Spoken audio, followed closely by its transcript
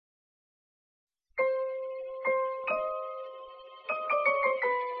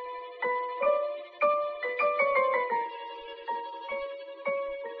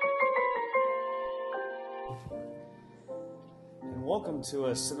welcome to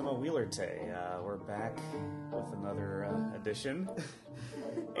a Cinema Wheeler-tay. We're back with another edition.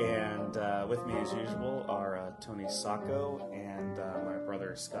 And with me, as usual, are Tony Sacco and my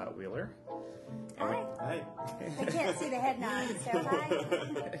brother, Scott Wheeler. Hi. Hi. I can't see the head nod, so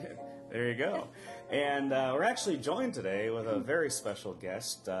hi. There you go. And we're actually joined today with a very special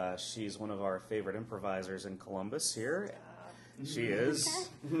guest. She's one of our favorite improvisers in Columbus here. She is.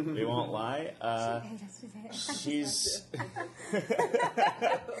 We won't lie. She's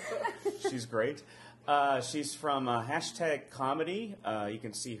she's great. She's from Hashtag Comedy. You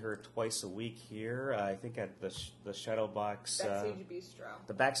can see her twice a week here. I think at the Shadowbox. Backstage Bistro.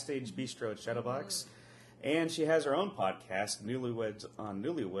 The Backstage Bistro at Shadowbox. And she has her own podcast, Newlyweds on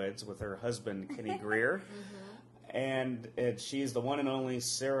Newlyweds, with her husband, Kenny Greer. And she's the one and only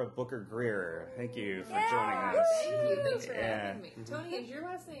Sarah Booker Greer. Thank you for joining us. Thank you. Thanks for having me. Tony, is your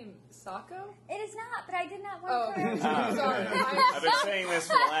last name Sacco? It is not, but I did not want to correct you. Sorry. I've been saying this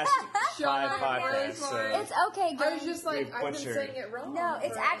for the last 5 podcasts. So It's okay, I was just like, I've been butchered. saying it wrong. No,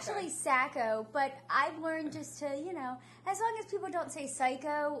 it's for- actually Sacco, but I've learned just to, as long as people don't say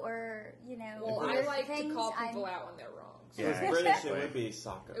psycho or, Well, I weird like things, to call people I'm- out when they're wrong. Yeah, If it's British, exactly. it would be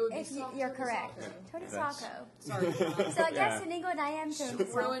Sacco. It would be If Sacco. you're correct. Sacco. Tony That's- Sacco. Sorry. So I guess in England I am Tony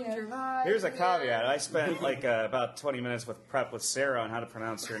Ruined your Sacco. vibe. Here's a caveat. I spent about 20 minutes with prep with Sarah on how to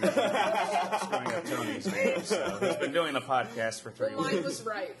pronounce her name. Screwing up Tony's name. So he's been doing the podcast for 3 Well, mine weeks. was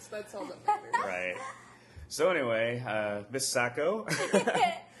right. So that's all that matters. Right. So anyway, Miss Sacco, Thank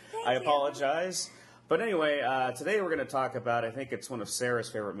I you. apologize. But anyway, today we're going to talk about, I think it's one of Sarah's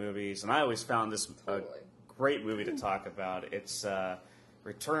favorite movies, and I always found this a great movie to talk about. It's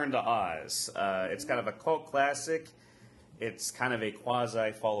Return to Oz. It's kind of a cult classic. It's kind of a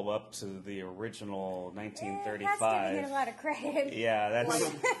quasi follow-up to the original That's giving 1935. it a lot of credit. Yeah, that's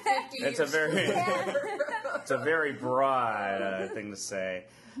 50 it's a years very Yeah. it's a very broad thing to say.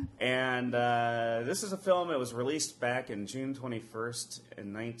 And this is a film that was released back in June 21st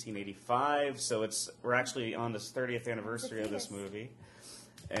in 1985. So we're actually on this 30th anniversary of this movie,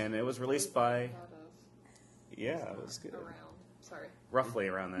 and it was released by it was good. Around. Sorry. Roughly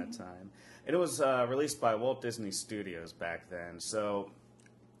around that time. And it was released by Walt Disney Studios back then. So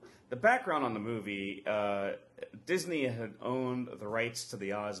the background on the movie, Disney had owned the rights to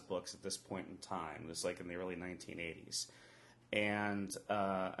the Oz books at this point in time. It was like in the early 1980s. And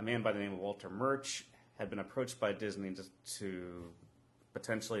a man by the name of Walter Murch had been approached by Disney to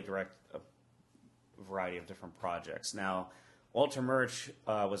potentially direct a variety of different projects. Now, Walter Murch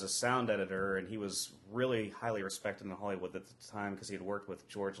was a sound editor, and he was really highly respected in Hollywood at the time because he had worked with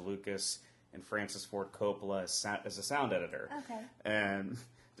George Lucas and Francis Ford Coppola as a sound editor. Okay. And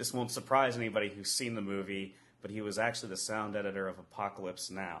this won't surprise anybody who's seen the movie, but he was actually the sound editor of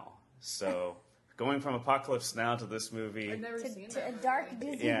Apocalypse Now. So going from Apocalypse Now to this movie, I've never seen To that. a dark movie.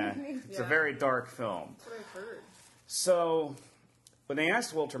 Disney yeah, movie. it's a very dark film. That's what I've heard. So when they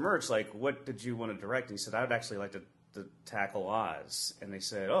asked Walter Murch, like, what did you want to direct? He said, I would actually like to tackle Oz. And they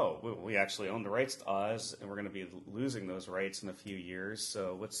said, oh, we actually own the rights to Oz, and we're going to be losing those rights in a few years,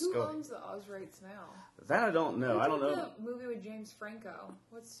 so let's Who go. owns the Oz rights now? That I don't know. Who I don't did know. the movie with James Franco?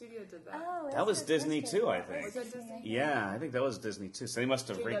 What studio did that? Oh, That was Disney too, I Was think. that Disney? Yeah, I think that was Disney too. So they must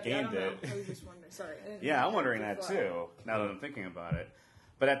have JW, I regained don't know. it. I was just wondering. Sorry. I didn't Yeah, know I'm wondering that was too. Now that I'm thinking about it,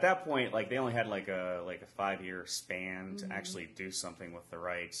 but at that point, like they only had like a 5-year span to actually do something with the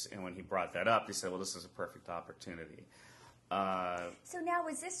rights. And when he brought that up, they said, "Well, this is a perfect opportunity." So now,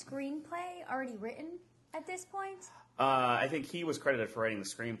 was this screenplay already written at this point? I think he was credited for writing the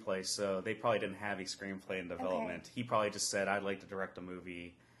screenplay, so they probably didn't have a screenplay in development. He probably just said, "I'd like to direct a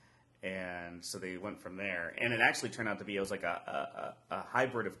movie," and so they went from there. And it actually turned out to be it was like a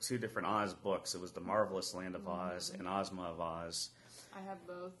hybrid of 2 different Oz books. It was The Marvelous Land of Oz and Ozma of Oz. I have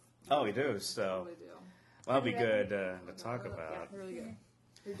both. Oh, we do. So Really do. well, that'll be good to talk Yeah, about. really good.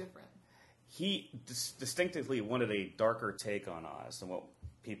 They're different. He distinctively wanted a darker take on Oz than what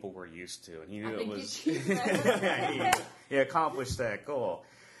people were used to, and he knew I it think was. you achieved that. he accomplished that goal.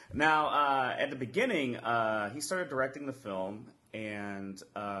 Now, at the beginning, he started directing the film, and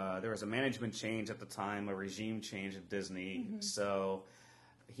there was a management change at the time, a regime change at Disney. So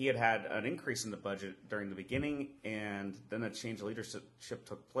he had an increase in the budget during the beginning, and then a change of leadership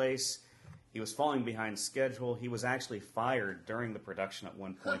took place. He was falling behind schedule. He was actually fired during the production at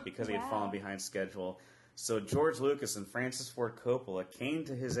one point because he had fallen behind schedule. So George Lucas and Francis Ford Coppola came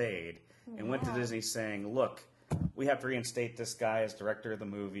to his aid and went to Disney saying, look, we have to reinstate this guy as director of the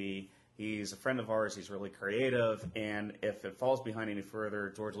movie. He's a friend of ours. He's really creative. And if it falls behind any further,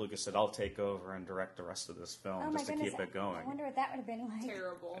 George Lucas said, I'll take over and direct the rest of this film Oh just my to goodness, keep it going. I wonder what that would have been like.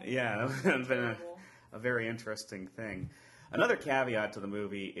 Terrible. Yeah, that would have been Terrible. a very interesting thing. Another caveat to the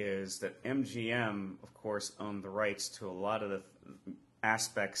movie is that MGM, of course, owned the rights to a lot of the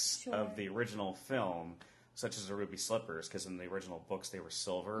aspects of the original film, such as the ruby slippers, because in the original books they were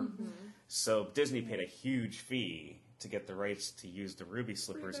silver. So Disney paid a huge fee to get the rights to use the ruby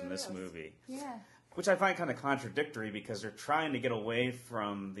slippers in this movie. Yeah. Which I find kind of contradictory because they're trying to get away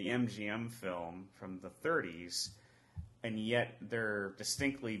from the MGM film from the 30s, and yet they're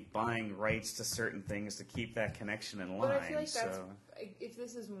distinctly buying rights to certain things to keep that connection in line. But I feel like that's, if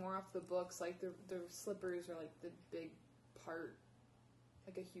this is more off the books, like the slippers are like the big part,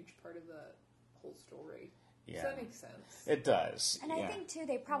 like a huge part of the whole story. Yeah. Does that make sense? It does. And I think, too,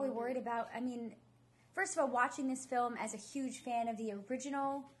 they probably worried about, I mean, first of all, watching this film as a huge fan of the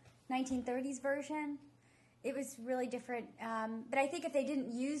original 1930s version, it was really different. But I think if they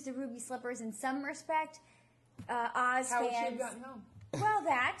didn't use the ruby slippers in some respect, Oz How fans... would she have gotten home? Well,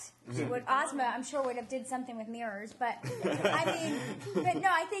 that Ozma, I'm sure, would have did something with mirrors, but I mean, but no,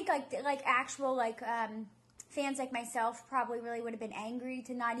 I think like actual fans like myself probably really would have been angry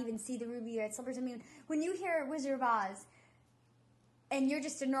to not even see the ruby red slippers. I mean, when you hear Wizard of Oz, and you're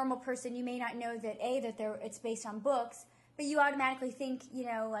just a normal person, you may not know that it's based on books, but you automatically think,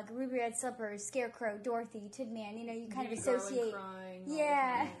 like Ruby Red Slippers, Scarecrow, Dorothy, Tin Man, you kind of associate. Crying,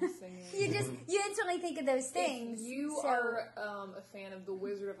 yeah. you instantly think of those things. If you are a fan of The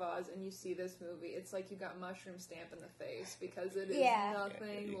Wizard of Oz and you see this movie, it's like you got mushroom stamp in the face because it is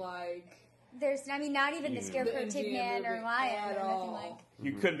nothing like... There's, not even the Scarecrow, Tin Man, or Lion, or nothing like.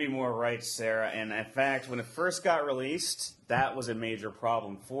 You couldn't be more right, Sarah. And in fact, when it first got released, that was a major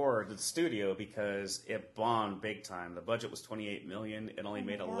problem for the studio because it bombed big time. The budget was $28 million. It only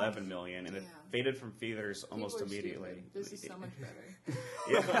made $11 million, and it faded from theaters almost immediately. This is so much better.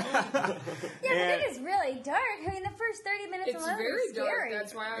 But it is really dark. I mean, the first 30 minutes alone is scary. Dark.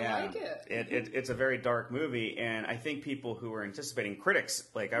 That's why I like it. It's a very dark movie, and I think people who were anticipating, critics,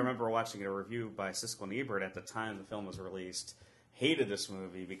 like I remember watching a review by Siskel and Ebert at the time the film was released, hated this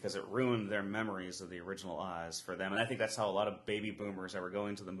movie because it ruined their memories of the original Oz for them. And I think that's how a lot of baby boomers that were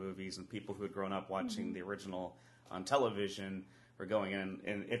going to the movies and people who had grown up watching the original on television were going in.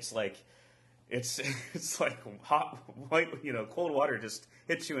 And it's like hot, white, cold water just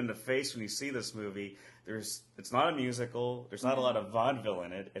hits you in the face when you see this movie. It's not a musical. There's not a lot of vaudeville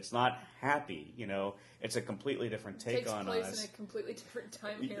in it. It's not happy. It's a completely different take on us. It takes place in a completely different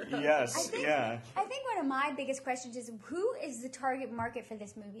time era. Yes, I think one of my biggest questions is who is the target market for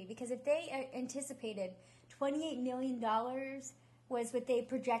this movie? Because if they anticipated $28 million was what they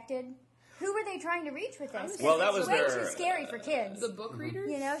projected, who were they trying to reach with this? Well, that was way too scary for kids. The book readers?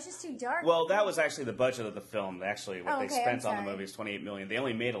 It's just too dark. Well, that was actually the budget of the film. Actually, what they spent on the movie is $28 million. They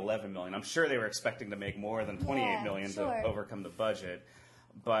only made $11 million. I'm sure they were expecting to make more than $28 million to overcome the budget.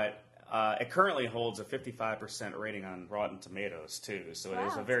 But it currently holds a 55% rating on Rotten Tomatoes, too. So it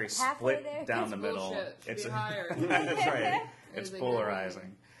is a very split down the middle. It's higher. That's right. It's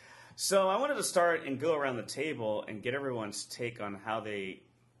polarizing. So I wanted to start and go around the table and get everyone's take on how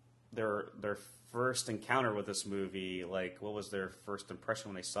their first encounter with this movie, like what was their first impression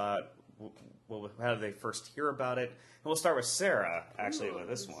when they saw it? How did they first hear about it? And we'll start with Sarah, actually, with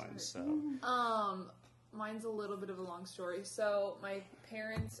this one. So, mine's a little bit of a long story. So my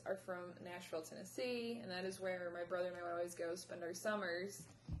parents are from Nashville, Tennessee, and that is where my brother and I would always go spend our summers.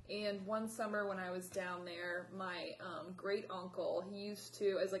 And one summer when I was down there, my great uncle, he used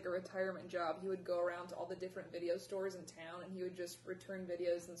to, as like a retirement job, he would go around to all the different video stores in town, and he would just return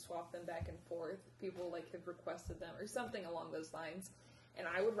videos and swap them back and forth. People like had requested them or something along those lines, and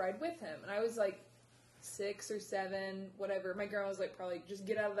I would ride with him. And I was like 6 or 7, whatever. My grandma was like, probably just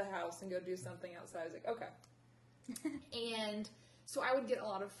get out of the house and go do something outside. I was like, okay. And so I would get a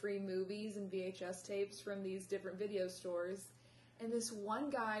lot of free movies and VHS tapes from these different video stores. And this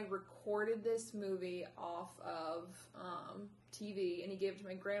one guy recorded this movie off of TV, and he gave it to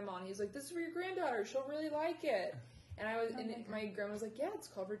my grandma, and he was like, "This is for your granddaughter. She'll really like it." And my grandma was like, "Yeah, it's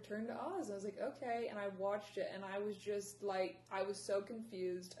called Return to Oz." I was like, "Okay." And I watched it, and I was just like, I was so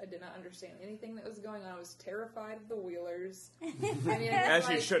confused. I did not understand anything that was going on. I was terrified of the Wheelers. As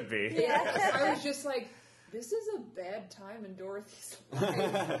you should be. Yeah, I was just like, this is a bad time in Dorothy's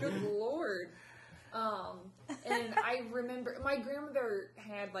life. Good Lord. And I remember my grandmother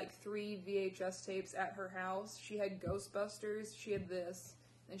had like 3 VHS tapes at her house. She had Ghostbusters, she had this,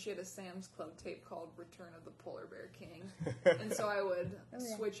 and she had a Sam's Club tape called Return of the Polar Bear King. And so I would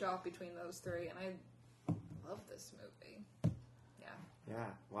switch off between those 3, and I love this movie. Yeah,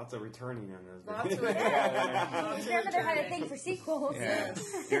 lots of returning in those Lots movies. of His grandmother had a thing for sequels. Yeah.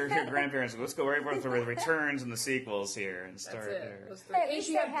 Your grandparents, let's go right for the returns and the sequels here and start That's it. there. Those three. At And least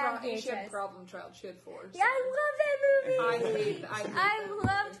she they had, have and she had VHS. Problem Child. She had 4. So. Yeah, I love that movie. I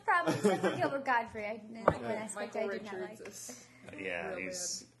loved Problem except for Gilbert Godfrey. I didn't Michael, an aspect Michael I did not Richards like. is Yeah, real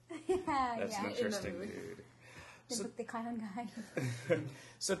he's Yeah, that's an yeah. interesting movie. dude. The clown guy.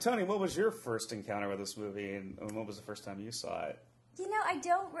 So, Tony, what was your first encounter with this movie, and what was the first time you saw it? You know, I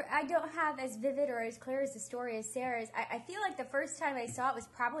don't have as vivid or as clear as the story as Sarah's. I feel like the first time I saw it was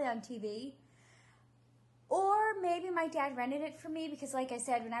probably on TV. Or maybe my dad rented it for me because, like I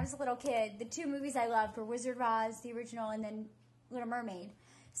said, when I was a little kid, the 2 movies I loved were Wizard of Oz, the original, and then Little Mermaid.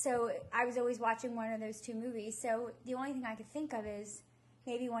 So I was always watching one of those 2 movies. So the only thing I could think of is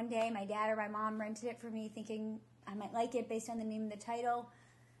maybe one day my dad or my mom rented it for me thinking I might like it based on the name of the title.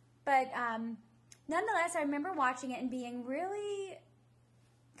 But nonetheless, I remember watching it and being really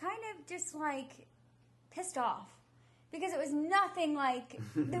kind of just like pissed off because it was nothing like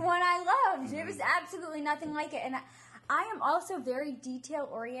the one I loved. It was absolutely nothing like it. And I am also very detail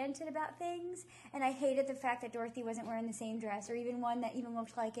oriented about things, and I hated the fact that Dorothy wasn't wearing the same dress or even one that even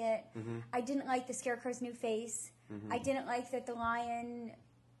looked like it. I didn't like the Scarecrow's new face. I didn't like that the lion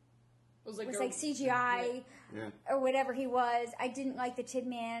was like CGI or whatever he was. I didn't like the Tin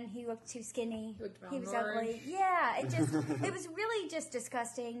Man. He looked too skinny. He was ugly. Yeah, it was really just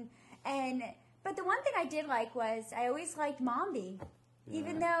disgusting. But the one thing I did like was I always liked Mombi.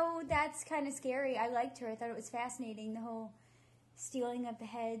 Even though that's kind of scary, I liked her. I thought it was fascinating, the whole stealing of the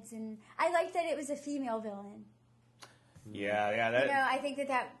heads. And I liked that it was a female villain. Yeah. You know, I think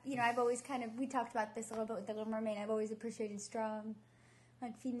that, I've always we talked about this a little bit with The Little Mermaid. I've always appreciated strong,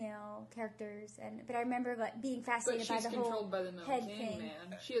 female characters. But I remember, being fascinated by the whole controlled by the Gnome head King, thing.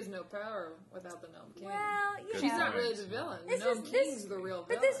 man. She has no power without the Gnome King. Well, She's not really the villain. The Gnome King's the real villain.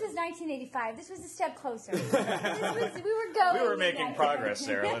 But this was 1985. This was a step closer. We were making progress,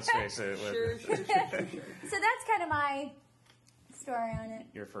 Sarah. Let's face it. Sure. So that's kind of my story on it.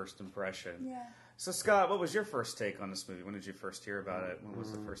 Your first impression. Yeah. So, Scott, what was your first take on this movie? When did you first hear about it? When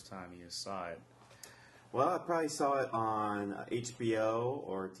was the first time you saw it? Well, I probably saw it on HBO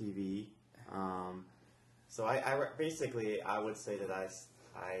or TV. So I basically, I would say that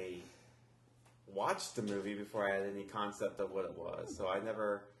I watched the movie before I had any concept of what it was. So I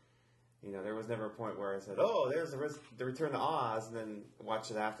never, there was never a point where I said, oh, there's the Return to Oz, and then watched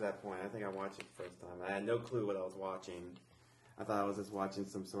it after that point. I think I watched it the first time. I had no clue what I was watching. I thought I was just watching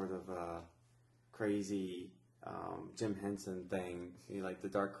some sort of crazy Jim Henson thing, like The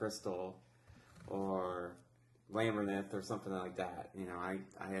Dark Crystal or Labyrinth or something like that. I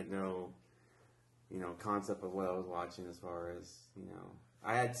had no, concept of what I was watching as far as,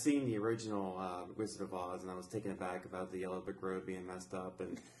 I had seen the original Wizard of Oz, and I was taken aback about the Yellow Brick Road being messed up,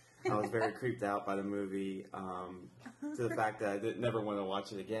 and I was very creeped out by the movie to the fact that I never want to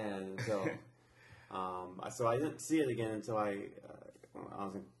watch it again until, so I didn't see it again until I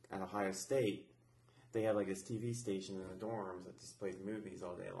was at Ohio State. They have this TV station in the dorms that just plays movies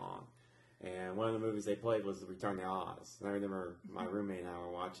all day long. And one of the movies they played was The Return to Oz. And I remember my roommate and I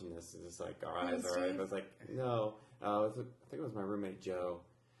were watching this, and just our eyes are right. I was like, no. I think it was my roommate, Joe.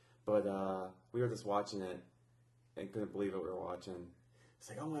 But we were just watching it and couldn't believe what we were watching. It's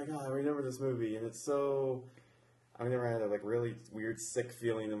like, oh my God, I remember this movie. And it's so... I never had a really weird, sick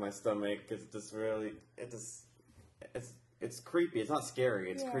feeling in my stomach. Because it just really... It's creepy. It's not scary.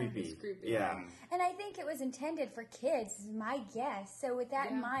 It's creepy. It's creepy. Yeah. And I think it was intended for kids, is my guess. So with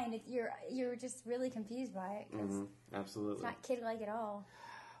that in mind, you're just really confused by it because Absolutely. it's not kid-like at all.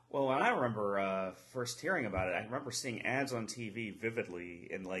 Well, when I remember first hearing about it, I remember seeing ads on TV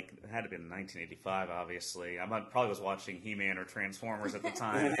vividly, and it had to be in 1985, obviously. Probably was watching He-Man or Transformers at the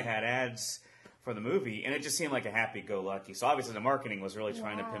time. They had ads for the movie, and it just seemed like a happy-go-lucky. So obviously the marketing was really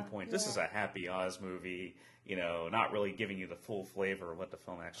trying to pinpoint, this is a Happy Oz movie, not really giving you the full flavor of what the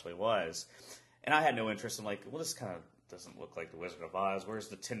film actually was. And I had no interest in this kind of doesn't look like the Wizard of Oz. Where's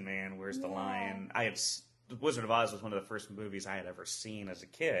the Tin Man? Where's the Lion? The Wizard of Oz was one of the first movies I had ever seen as a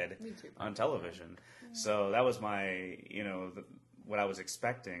kid on television. Yeah. So that was my, what I was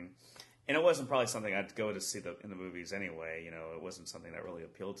expecting. And it wasn't probably something I'd go to see in the movies anyway. It wasn't something that really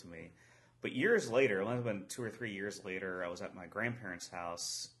appealed to me. But years later, it might have been 2 or 3 years later, I was at my grandparents'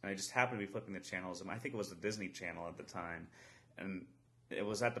 house, and I just happened to be flipping the channels, and I think it was the Disney Channel at the time. And it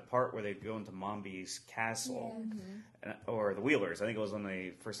was at the part where they'd go into Mombi's castle, or the Wheelers. I think it was when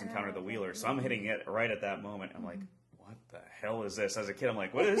they first encountered the Wheelers. So I'm hitting it right at that moment. I'm like, what the hell is this? As a kid, I'm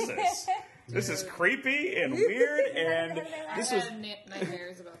like, what is this? This is creepy and weird, and I had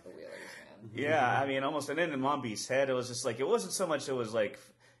nightmares about the Wheelers, man. Yeah, I mean, almost. And then in Mombi's head, it was just like, it wasn't so much, it was like,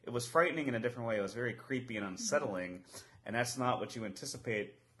 it was frightening in a different way. It was very creepy and unsettling. And that's not what you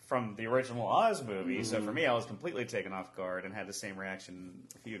anticipate from the original Oz movie. So for me, I was completely taken off guard and had the same reaction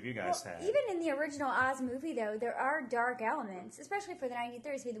a few of you guys had. Even in the original Oz movie, though, there are dark elements, especially for the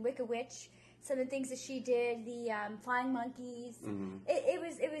 1930s. The Wicked Witch, some of the things that she did, the flying monkeys.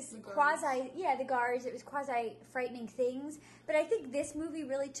 It was quasi, the guards. It was quasi frightening things. But I think this movie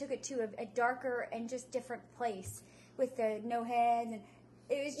really took it to a darker and just different place with the no heads, and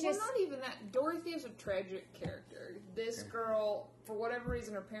it was just not even that. Dorothy is a tragic character. This girl, for whatever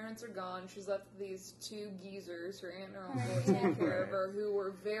reason, her parents are gone. She's left with these two geezers, her aunt and her uncle, to take care of her, who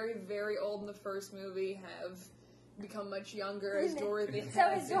were very, very old in the first movie, have become much younger as Dorothy So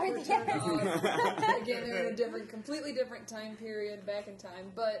has. is Dorothy, returned to Oz. Again, they're in a completely different time period, back in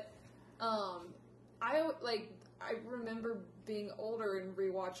time. But I remember being older and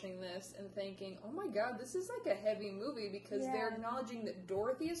rewatching this and thinking, oh my god, this is like a heavy movie, because they're acknowledging that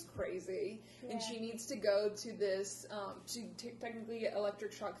Dorothy is crazy and she needs to go to this, to technically get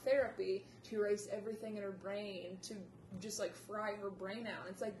electric shock therapy to erase everything in her brain, to just like fry her brain out.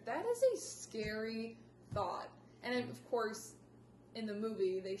 It's like, that is a scary thought. And of course, in the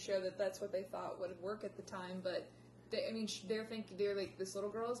movie, they show that that's what they thought would work at the time, but they're thinking, they're like, this little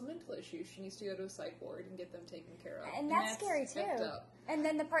girl has mental issues. She needs to go to a psych ward and get them taken care of. And that's scary too. And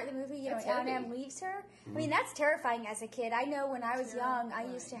then the part of the movie, Anam leaves her. I mean, that's terrifying as a kid. I know when I was young, I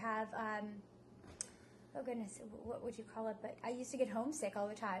used to have, oh goodness, what would you call it? But I used to get homesick all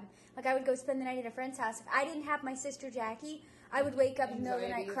the time. Like, I would go spend the night at a friend's house. If I didn't have my sister Jackie, I would wake up in the middle of the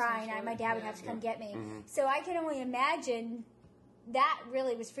night crying, and my dad would have to come get me. So I can only imagine that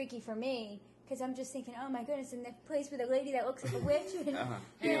really was freaky for me. Because I'm just thinking, oh my goodness, in the place with a lady that looks like a witch, and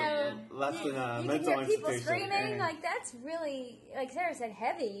you know, less than a you mental can hear people institution. screaming. Like, that's really, like Sarah said,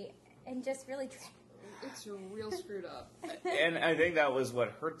 heavy and just really. It's real screwed up. And I think that was what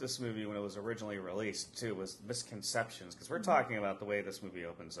hurt this movie when it was originally released too, was misconceptions. Because we're talking about the way this movie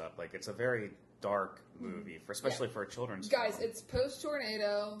opens up. Like, it's a very dark movie, especially for a children's Guys, film. it's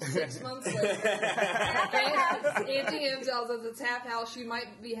post-tornado, 6 months later. Auntie M tells us it's half house. She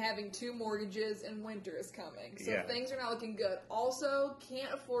might be having 2 mortgages, and winter is coming. So things are not looking good. Also,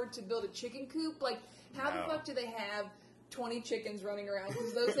 can't afford to build a chicken coop. Like, how the fuck do they have 20 chickens running around?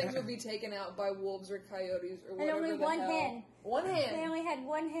 Because those things would be taken out by wolves or coyotes or whatever. And only one hen. One hen. They only had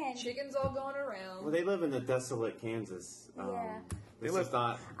one hen. Chickens all going around. Well, they live in a desolate Kansas. This is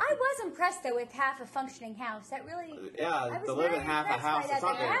not. I was impressed though with half a functioning house. That really. I was to live in very half a impressed by house. that. It's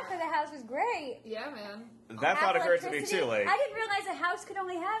not The half of the house was great. Yeah, man. That thought occurred to me too. Like, I didn't realize a house could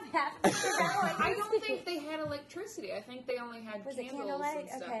only have half. I don't think they had electricity. I think they only had candles and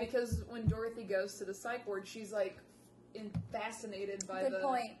stuff. Okay. Because when Dorothy goes to the psych ward, she's like fascinated by Good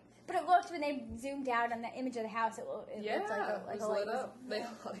point. But it looked, when they zoomed out on the image of the house, it looked like it was a lit light. up. They had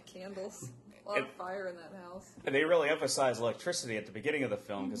a lot of candles. A lot of fire in that house. And they really emphasize electricity at the beginning of the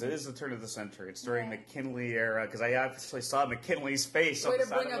film, because it is the turn of the century. It's during McKinley era, because I actually saw McKinley's face on Way the to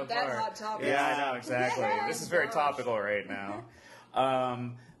side bring of up the that bar. hot topic. Yeah, I know, exactly. This is very topical right now.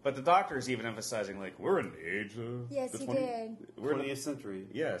 But the doctor's even emphasizing, like, we're in the age of... Yes, he did. We're 20th century.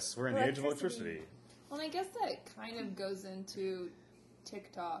 Yes, we're in the age of electricity. Well, and I guess that kind of goes into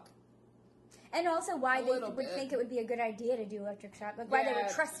TikTok. And also why they would bit. think it would be a good idea to do electric shock. Like, why they would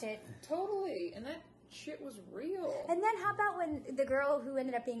trust it. Totally. And that shit was real. And then how about when the girl who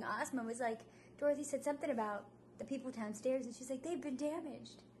ended up being Ozma was like, Dorothy said something about the people downstairs, and she's like, they've been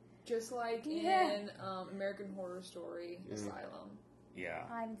damaged. Just like in American Horror Story Asylum. Yeah.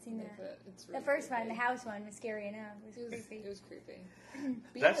 I haven't seen that. It's really The first creepy. one, the house one, was scary enough. It was creepy. It was creepy.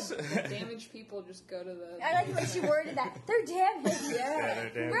 But damaged people just go to the... I like the way she worded that. They're damaged. Yeah, they're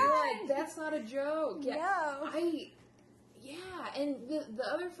damaged. Run! That's not a joke. Yeah. No. And the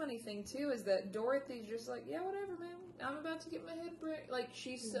other funny thing, too, is that Dorothy's just like, yeah, whatever, man. I'm about to get my head break. Like,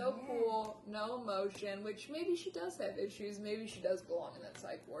 she's so cool, no emotion, which maybe she does have issues. Maybe she does belong in that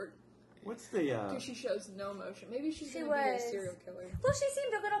psych ward. What's the? Because she shows no emotion. Maybe she's going to be a serial killer. Well, she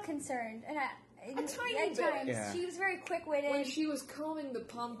seemed a little concerned. And A tiny at bit. times, Yeah. she was very quick-witted. When she was combing the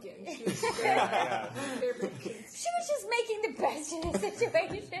pumpkin, she was She was just making the best of the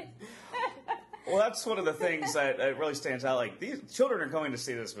situation. Well, that's one of the things that really stands out. Like, these children are going to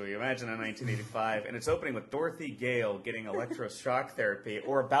see this movie. Imagine in 1985, and it's opening with Dorothy Gale getting electroshock therapy,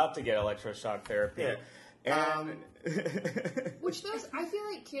 or about to get electroshock therapy. Yeah. And Which those, I feel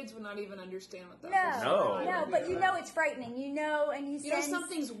like kids would not even understand what that was. No, but you know it's frightening. You know, and you sense... You know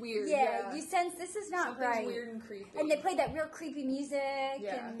something's weird. Yeah, you sense this is not something's right. weird and creepy. And they played that real creepy music.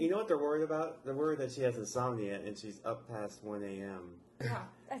 Yeah. And You know what they're worried about? They're worried that she has insomnia and she's up past 1 a.m.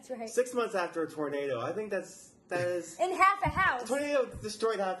 Yeah. That's right. 6 months after a tornado. I think that is. In half a house. Tornado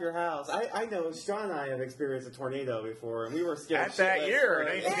destroyed half your house. I know Sean and I have experienced a tornado before, and we were scared. At that shitless year, for-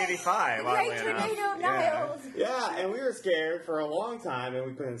 1985. Great oddly enough. tornado, Yeah. Niles. Yeah, and we were scared for a long time, and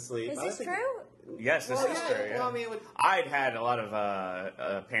we couldn't sleep. Is I this think- true? Yes, this Well, is yeah, true. Yeah. well, I mean, with- I'd had a lot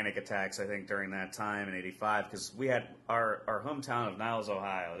of panic attacks, I think, during that time in '85 because we had our hometown of Niles,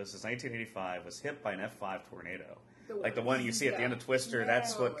 Ohio. This is 1985. Was hit by an F5 tornado, like the one you see at the end of Twister. Yeah.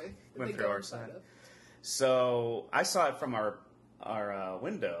 That's what Totally. went They through go our inside side. of. So I saw it from our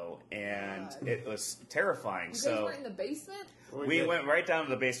window, and God. it was terrifying. You guys So were in the basement? we did- went right down to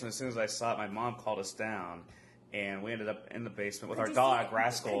the basement as soon as I saw it. My mom called us down, and we ended up in the basement with Could our you dog see it-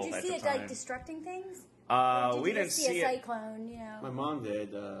 Rascal Could you at see the it time. like destructing things? Or did We you didn't just see a it. cyclone, you know. My mom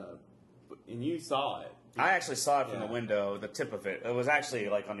did, and you saw it. I actually saw it from Yeah. the window, the tip of it. It was actually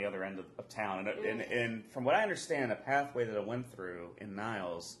like on the other end of town. And from what I understand, the pathway that it went through in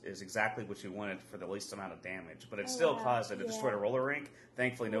Niles is exactly what you wanted for the least amount of damage. But it still wow. caused it. It Yeah. destroyed a roller rink.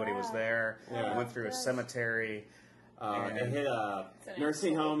 Thankfully, nobody was Wow. there. Yeah. It went through a Gosh. cemetery. It hit a It's an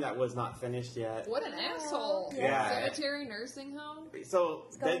nursing asshole. home that was not finished yet. What an asshole. Yeah. Cemetery, nursing home? So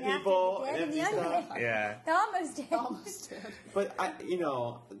going dead after people, the dead and empty the stuff. undead. Yeah. They're almost dead. Almost dead. But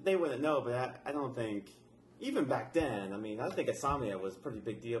they wouldn't know. But I don't think even back then. I mean, I think insomnia was a pretty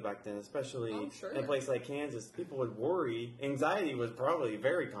big deal back then, especially Oh, sure. in a place like Kansas. People would worry. Anxiety was probably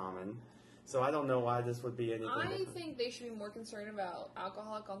very common. So I don't know why this would be anything. I different. think they should be more concerned about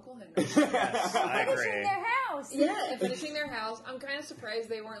alcoholic Uncle Henry. Yes, I Finishing agree. their house. Yeah, and finishing their house. I'm kind of surprised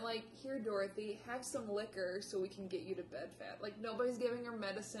they weren't like, here, Dorothy, have some liquor so we can get you to bed fat. Like, nobody's giving her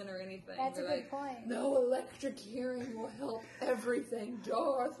medicine or anything. That's a They're good like, point. no, electric hearing will help everything,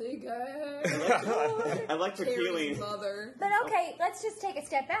 Dorothy, guys. Electric Terry's healing. mother. But okay, let's just take a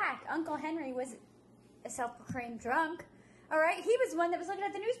step back. Uncle Henry was a self-proclaimed drunk. All right, he was the one that was looking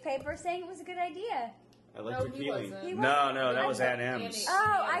at the newspaper saying it was a good idea. Electric No, he healing. wasn't. He No, that I was thought- Aunt M's.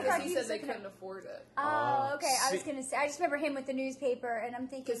 Oh, I thought he he said was they looking at- couldn't afford it Oh, okay. I was See- gonna say. I just remember him with the newspaper, and I'm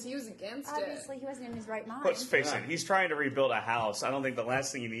thinking, because he was against obviously, it. he wasn't in his right mind. Let's face Yeah. it, he's trying to rebuild a house. I don't think the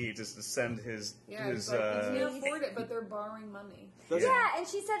last thing he needs is to send his Yeah, his. it's like, he can't afford it, but they're borrowing money. Does- Yeah, and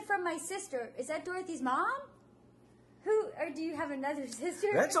she said from my sister. Is that Dorothy's mom? Who, or do you have another sister?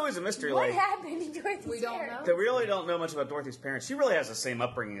 That's always a mystery. What Like happened to Dorothy's We don't parents? know. we really don't know much about Dorothy's parents. She really has the same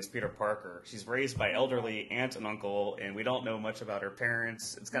upbringing as Peter Parker. She's raised by elderly aunt and uncle, and we don't know much about her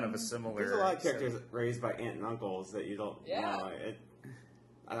parents. It's kind of a similar. There's a lot of characters raised by aunt and uncles that you don't Yeah.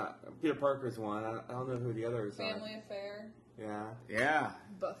 know. Peter Parker's one. I don't know who the others Family Affair, are. Yeah. Yeah,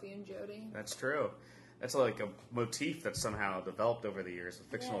 Buffy and Jody. that's true. That's like a motif that's somehow developed over the years with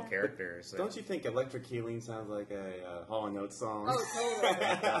fictional Yeah. characters. Don't you think Electric Healing sounds like a Hall & Oates song? Oh, totally.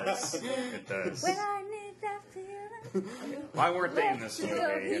 It does. It does. When I need that feeling. Why weren't they in this movie?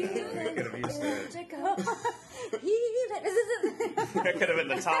 Electrical We could have used it. Electrical healing. That could have been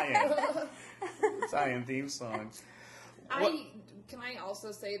the tie-in theme song. Can I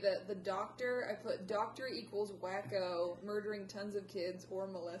also say that the doctor, I put doctor equals wacko, murdering tons of kids or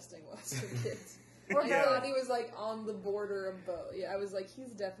molesting lots of kids. Or I both. thought he was like on the border of both. Yeah, I was like, he's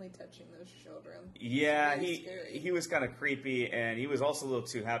definitely touching those children. Yeah, Very scary. he was kind of creepy, and he was also a little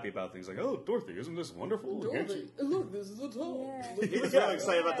too happy about things. Like, oh, Dorothy, isn't this wonderful? Dorothy, look, this is a tongue. Yeah. He was really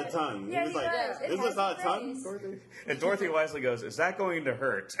excited about the tongue. Yeah, he was like, It "This has is not a tongue, praise. Dorothy." And Dorothy wisely goes, "Is that going to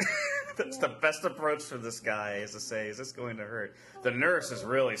hurt?" That's Yeah. the best approach for this guy is to say, "Is this going to hurt?" The nurse is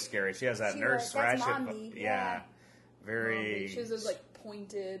really scary. She has that She nurse was. That's ratchet. Mombi, Yeah, yeah. very. She has those like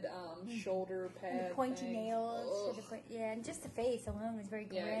pointed shoulder And pad the pointy thing. nails. Ugh. With the yeah, and just the face alone was very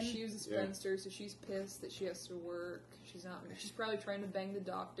grim. Yeah, she was a Yeah. spinster, so she's pissed that she has to work. She's not. She's probably trying to bang the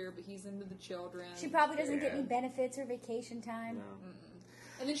doctor, but he's into the children. She probably doesn't get Yeah. any benefits or vacation time. No.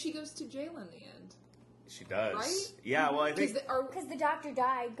 And then she goes to jail in the end. She does. Right? Yeah. Well, I think. Because the doctor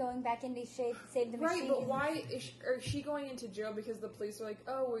died going back into shape, save the Right, machine. but why is she going into jail? Because the police are like,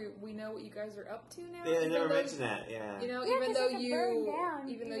 oh, we know what you guys are up to now. Yeah, they Even never though- mentioned that. Yeah. You know, Yeah, even 'cause though it could burn down,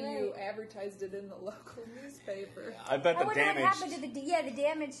 even though you're you right. advertised it in the local newspaper, I bet I the wonder what damage. happened to the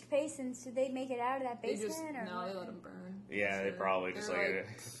damaged patients. Did they make it out of that they basement? just or no, what? they let them burn. Yeah, they So probably just they're like.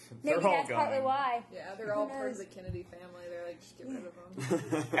 Maybe they're all that's partly gone. why. Yeah, they're all Who part of knows? the Kennedy family. They're like, just get rid of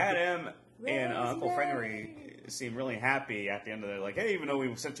them. Adam and Uncle Rosemary. Henry seem really happy at the end of it. Like, hey, even though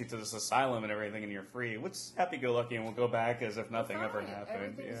we sent you to this asylum and everything and you're free, what's happy-go-lucky and we'll go back as if nothing ever Fine,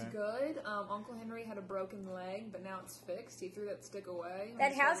 happened. Everything's good. Uncle Henry had a broken leg, but now it's fixed. He threw that stick away. when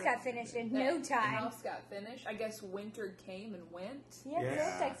That he house started- got finished in that- no The time. house got finished. I guess winter came and went. Yeah, it Yeah.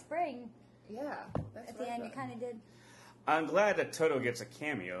 looks like spring. Yeah, that's At what the I end, it thought. kind of did. I'm glad that Toto gets a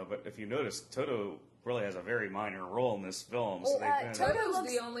cameo, but if you notice, Toto really has a very minor role in this film. Well, So they kinda- Toto Toto's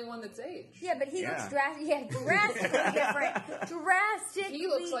looks- the only one that's aged. Yeah, but he Yeah. looks drastically different. Drastically He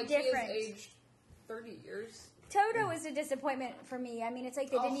looks like different. he has aged 30 years. Toto was a disappointment for me. I mean, it's like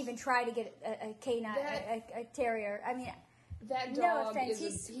they didn't Oh. even try to get a canine, That- a terrier. I mean, That No dog offense,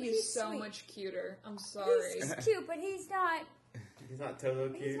 is he's he's so sweet. much cuter. I'm sorry. he's cute, but he's not. He's not Toto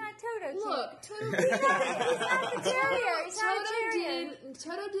cute. He's not Toto cute. Look, Toto He's not the terrier. He's not a terrier.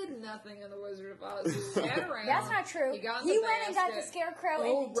 Toto did nothing in the Wizard of Oz. He sat around. That's not true. He got in He the went and got the basket. scarecrow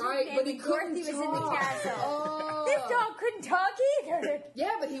Oh, and right, and but he couldn't Dorothy was in the talk. castle. Oh. This dog couldn't talk either.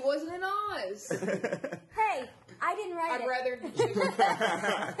 Yeah, but he wasn't in Oz. Hey, I didn't write I'd it. rather.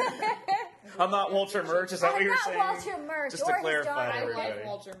 I'm not Walter Murch. Is that what I'm you're not saying? Walter Murch Just or to his clarify, daughter. I everybody. like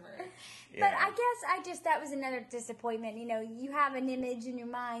Walter Murch. But I guess that was another disappointment. You know, you have an image in your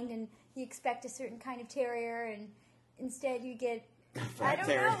mind and you expect a certain kind of terrier, and instead you get. I don't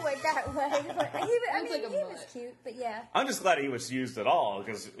terrier. know what that was. But I Looks mean, like a he was mutt. cute, but yeah. I'm just glad he was used at all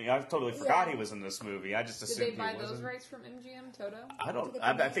because I totally forgot Yeah. he was in this movie. I just Did assumed they buy he those wasn't. rights from MGM Toto? I don't.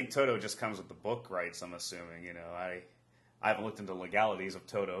 I think Toto just comes with the book rights. I'm assuming. You know, I haven't looked into legalities of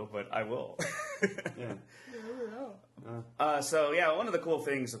Toto, but I will. Yeah. So yeah, one of the cool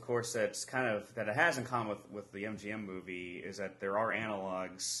things, of course, that it has in common with the MGM movie is that there are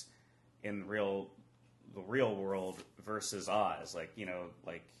analogs in the real world versus Oz. Like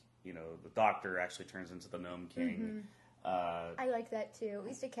the Doctor actually turns into the Gnome King. I like that too. At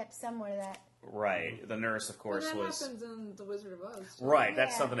least it kept somewhat of that. Right. The nurse, of Well, course, that was happens in The Wizard of Oz. too. right.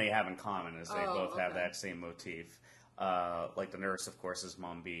 That's Yeah. something they have in common is they Oh, both have okay. that same motif. Like the nurse, of course, is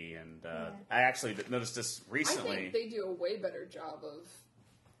Mombi, and I actually noticed this I recently. think they do a way better job of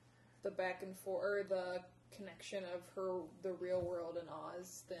the back and forth, or the connection of the real world in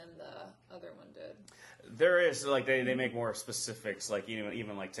Oz than the other one did. There is like they make more specifics. Like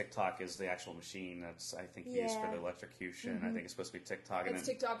even like TikTok is the actual machine that's I think used for Yeah. the electrocution. I think it's supposed to be TikTok. And It's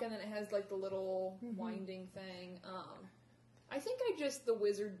then, TikTok, and then it has like the little winding thing. I think the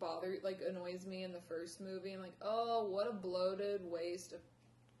wizard annoys me in the first movie. I'm like, oh, what a bloated waste of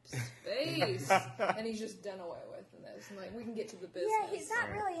space, and he's just done away with in this. And like, we can get to the business. Yeah, he's not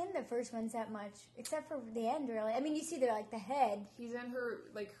really in the first ones that much, except for the end. Really, I mean, you see the head. He's in her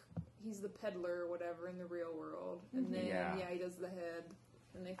he's the peddler or whatever in the real world, and then Yeah. he does the head,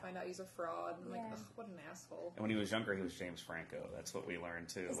 and they find out he's a fraud. And I'm like, Yeah. ugh, what an asshole. and when he was younger, he was James Franco. That's what we learned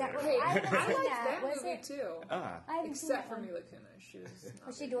too. Is that later. Hey, I I haven't liked seen that that. Was movie it? too, Ah, I haven't seen except that for one. Mila Kunis. She was. Not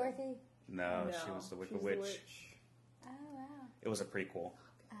Was she very good. Dorothy? no, No, she was the Wicked she's Witch. Oh wow. It was a prequel.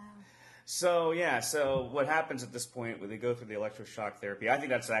 Oh. So yeah, so what happens at this point when they go through the electroshock therapy? I think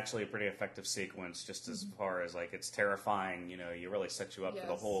that's actually a pretty effective sequence, just as far as like it's terrifying. You know, you really set you up for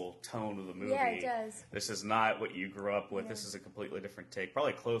the Yes. whole tone of the movie. Yeah, it does. This is not what you grew up with. This is a completely different take.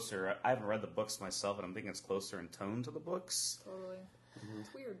 Probably closer. I haven't read the books myself, and I'm thinking it's closer in tone to the books. Totally.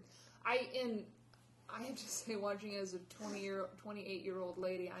 It's weird. I have to say, watching it as a 28-year-old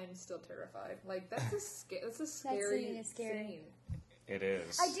lady, I am still terrified. Like that's a scary scene is scary. scene. It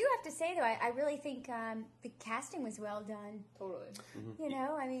is. I do have to say though, I really think the casting was well done. Totally. You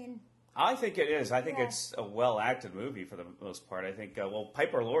know, I mean, I think it is. I think Yeah. it's a well-acted movie for the most part. I think,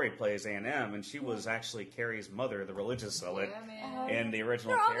 Piper Laurie plays Anne M., and she was actually Carrie's mother, the religious zealot, Yeah, man. in the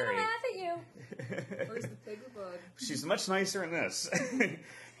original they're all Carrie. gonna laugh at you. Where's the pig blood? She's much nicer in this.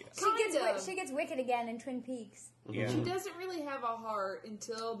 She gets wicked again in Twin Peaks. yeah. She doesn't really have a heart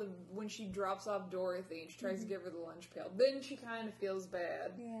until when she drops off Dorothy and she tries to give her the lunch pail. Then she kind of feels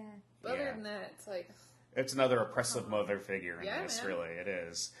bad. Yeah. But other Yeah. than that, it's like, It's another oppressive mother figure in Yeah, this, man. really. It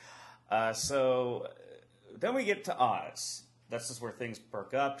is. So then we get to Oz. This is where things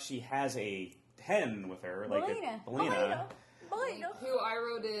perk up. She has a hen with her, like Belina. a Belina. Belina. who I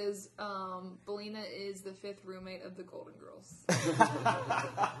wrote is, Belina is the fifth roommate of the Golden Girls.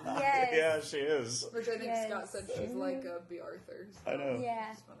 Yes. Yeah, she is. Which I think Yes. Scott said she's like a B. Arthur. So I know.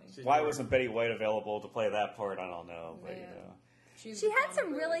 Yeah. it's funny. Why wasn't Betty White available to play that part? I don't know. But, Yeah. She's She the had some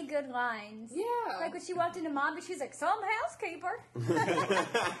comic really good lines. Yeah. Like when she walked into Mom, but she's like, "Some housekeeper." And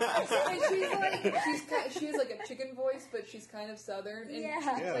she's like, she has like a chicken voice, but she's kind of southern, and Yeah.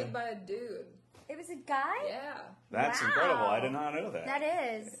 she's Yeah. played by a dude. It was a guy. Yeah. That's Wow. incredible. I did not know that. That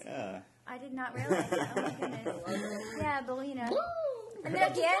is. Yeah. I did not realize that. Oh my goodness. Yeah, Belina. Woo! And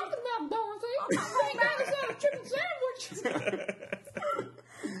then again- Talking about Dorothy, I'm not going back to that chicken sandwich.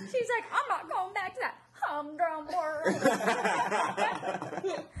 She's like, "I'm not going back to that humdrum world."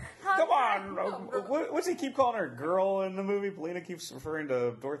 Come on. What's he keep calling her? Girl in the movie? Belina keeps referring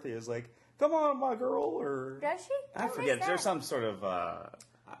to Dorothy as like, come on, my girl, or... Does she? I What forget. is There's that? some sort of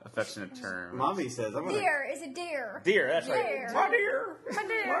affectionate term. Mommy says, I'm gonna. Deer is a deer. Dear, that's right. Deer. My dear. My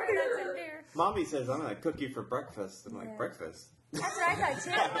dear, that's a deer. Mommy says I'm gonna cook you for breakfast. I'm Yeah. like, breakfast? That's what I thought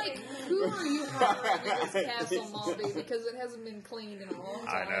too. I'm like, who are you hiring in this castle, Molly? Because it hasn't been cleaned in a long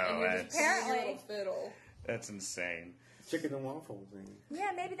I time. know, and you're just playing your Apparently. little fiddle. That's insane. Chicken and waffles. And,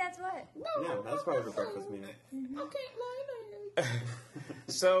 Yeah, maybe that's what. yeah, that's probably the breakfast meal. I can't lie to you.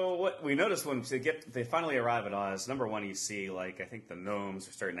 So what we noticed when they finally arrive at Oz, number one, you see I think the gnomes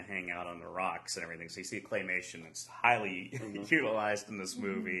are starting to hang out on the rocks and everything. So you see claymation that's highly utilized in this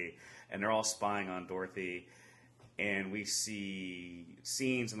movie, and they're all spying on Dorothy. And we see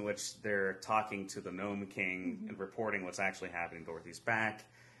scenes in which they're talking to the Gnome King and reporting what's actually happening. Dorothy's back,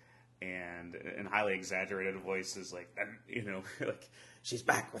 and in highly exaggerated voices, like she's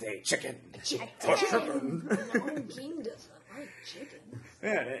back with a chicken. Gnome King doesn't like chicken.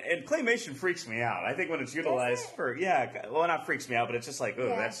 Yeah, and claymation freaks me out. I think when it's utilized not freaks me out, but it's just like,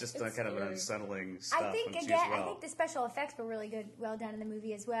 Yeah, that's just it's kind of an scary. unsettling stuff. I think when it's again, used well. I think the special effects were really well done in the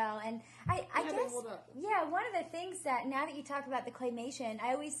movie as well. And I Yeah, they guess, hold up. yeah, one of the things that now that you talk about the claymation,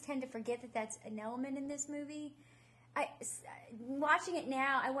 I always tend to forget that that's an element in this movie. Watching it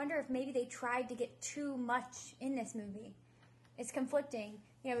now, I wonder if maybe they tried to get too much in this movie. It's conflicting,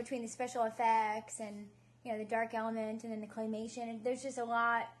 between the special effects and the dark element and then the claymation. And there's just a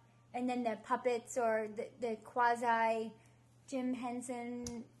lot, and then the puppets or the quasi Jim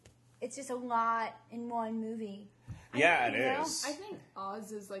Henson. It's just a lot in one movie. Yeah, it you know? is. I think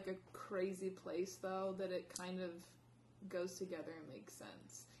Oz is like a crazy place, though, that it kind of goes together and makes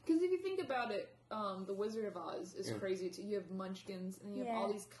sense. Because if you think about it, the Wizard of Oz is crazy too. You have Munchkins, and you have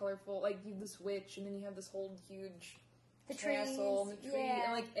all these colorful, you have this witch, and then you have this whole huge The castle trees, and the tree,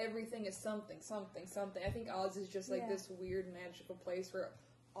 yeah. and everything is something. I think Oz is just this weird magical place where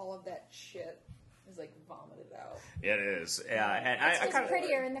all of that shit is vomited out. It is. Yeah, and I It's kind of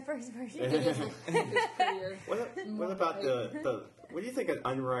prettier in the first version. It's prettier. What about the what do you think of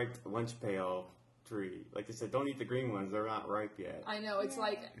unripe lunch pail tree? Like you said, don't eat the green ones; they're not ripe yet. I know, it's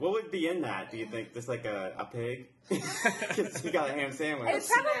What would be in that? Do you think just like a pig? 'Cause you got a ham sandwich.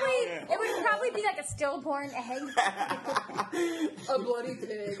 It would probably be like a stillborn egg. a bloody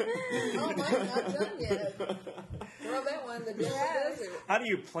pig. Oh, mine's not done yet. Throw that one in the desert. How do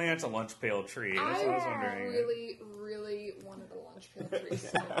you plant a lunch pail tree? That's what I was wondering. really, really wanted a lunch pail tree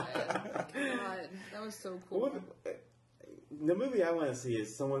so bad. God, that was so cool. The movie I want to see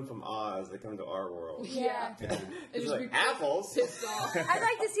is someone from Oz that come to our world. Yeah. It's just like be apples. Pissed off. I'd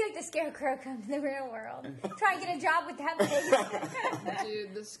like to see the scarecrow come to the real world. Try and get a job with that pig.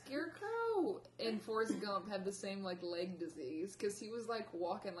 Dude, the scarecrow in Forrest Gump had the same leg disease because he was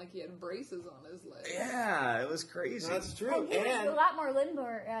walking like he had braces on his legs. Yeah, it was crazy. That's true. And he was a lot more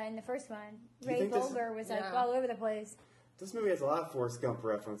Lindor in the first one. Ray think this- Bolger was Yeah. all over the place. This movie has a lot of Forrest Gump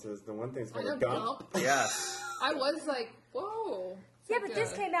references. The one thing's I called know a Gump. Gump. Yes. I was like, whoa. Yeah, but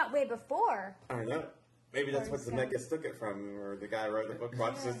this came out way before. I know. Maybe that's what Forrest Gump. Zemeckis took it from, or the guy who wrote the book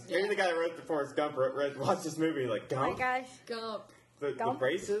watched this. Maybe the guy who wrote the Forrest Gump watched this movie Oh Gump. my gosh. Gump. The Gump.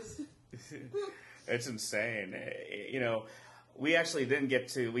 braces. It's insane. We actually didn't get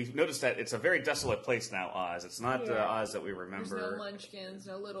to. We noticed that it's a very desolate place now, Oz. It's not the Yeah. Oz that we There's remember. no munchkins,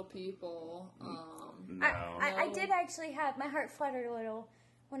 no little people. No. I did actually have my heart fluttered a little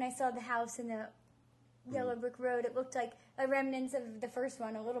when I saw the house in the yellow brick road. It looked like a remnants of the first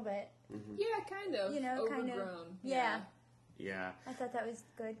one a little bit. Yeah, kind of. Kind of. Overgrown. Yeah. Yeah. I thought that was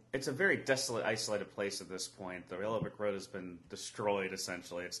good. It's a very desolate, isolated place at this point. The Yellow Brick Road has been destroyed,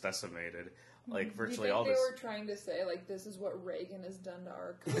 essentially. It's decimated. Virtually you all think this. they were trying to say, this is what Reagan has done to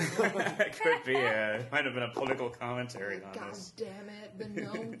our country? It could be. It might have been a political commentary on God this. damn it, the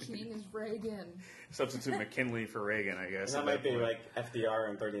gnome king is Reagan. Substitute McKinley for Reagan, I guess. And that might be like FDR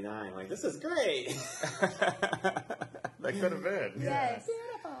in '39. This is great. That could have been. Yes.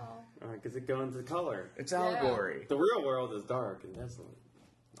 Beautiful. Because it goes into color. It's allegory. The real world is dark and desolate.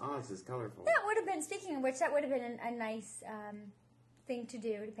 Oz is colorful. That would have been, speaking of which, that would have been a nice thing to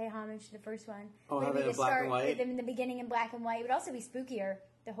do, to pay homage to the first one. Oh, Would have be it in to black start and white? with them in the beginning in black and white. It would also be spookier,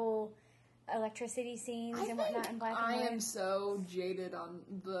 the whole electricity scenes and whatnot in black and I white. am so jaded on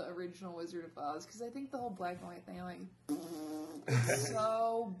the original Wizard of Oz because I think the whole black and white thing,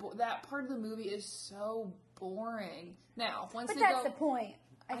 that part of the movie is so boring. Now, once But they that's go, the point.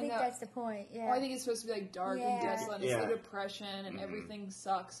 I think know. that's the point, yeah. Well, I think it's supposed to be dark and Yeah. desolate. And Yeah. It's the depression and everything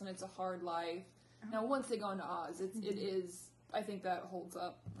sucks and it's a hard life. Now, once they go into Oz, it is. I think that holds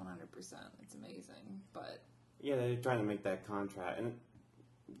up 100%. It's amazing, but Yeah, they're trying to make that contrast. And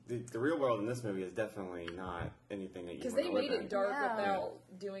the real world in this movie is definitely not anything that you because want they to made live it in. dark No.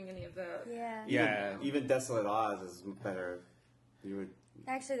 without doing any of that. Yeah. Yeah. Even Desolate Oz is better. You would.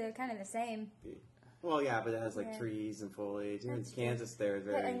 Actually, they're kind of the same. Well, yeah, but it has like Yeah. trees and foliage. And That's Kansas there is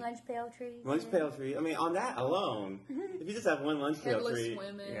very... And lunch pail trees. Lunch pail tree. I mean, on that alone, if you just have one lunch pail Headless tree...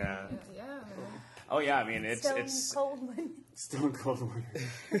 women. Yeah. Yeah. Oh yeah, I mean Stone it's cold one. Stone Cold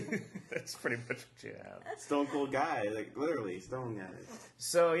Warrior. that's pretty much what you have. Stone Cold guy. Like, literally, stone guy.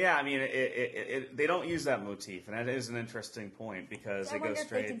 So yeah, I mean they don't use that motif, and that is an interesting point because I they go wonder if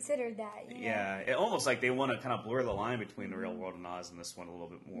they straight. considered that. You know? Yeah, it almost like they want to kind of blur the line between the real world and Oz and this one a little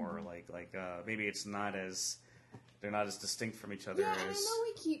bit more. Like maybe it's not as they're not as distinct from each other Yeah, and I as. know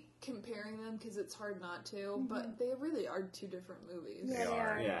we keep comparing them because it's hard not to, but they really are two different movies. Yeah, They they are.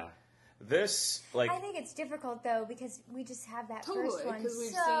 are. Yeah. This like I think it's difficult though because we just have that Totally, first one 'cause we've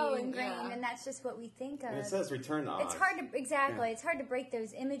so seen- ingrained, yeah. and that's just what we think of. And it says Return to Oz. It's hard to It's hard to break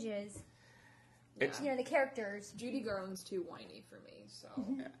those images. It's- You know, the characters. Judy Garland's too whiny for me, so.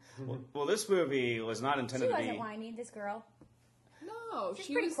 well, this movie was not She intended to wasn't be. whiny. This girl. No, She's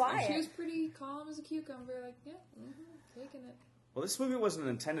she pretty was quiet. She was pretty calm as a cucumber. Like, yeah, taking it. Well, this movie wasn't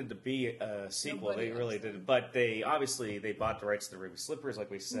intended to be a sequel. Nobody They really likes them. didn't. But they obviously they bought the rights to the Ruby Slippers, like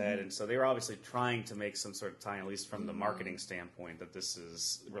we said, Mm-hmm. and so they were obviously trying to make some sort of tie, at least from the marketing standpoint, that this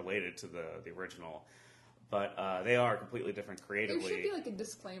is related to the original. But they are completely different There creatively. should be like a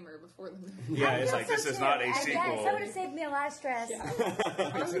disclaimer before the movie. Yeah, I it's feel like so this is too. not a Yes, sequel. that would have saved me a lot of stress.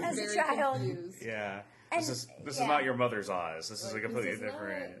 I was As a very child. confused. Yeah, And- this is yeah. not your mother's Oz. This is a Like, completely this is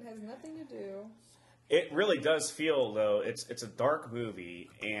different. Not, has nothing to do. It really does feel though it's a dark movie,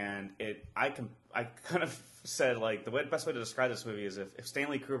 and I kind of said like the best way to describe this movie is if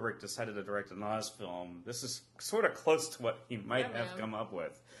Stanley Kubrick decided to direct an Oz film, this is sort of close to what he might Yeah, have man. come up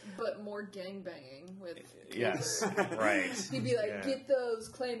with. But more gangbanging with. Yes, Kubrick. right. He'd be like, Yeah. get those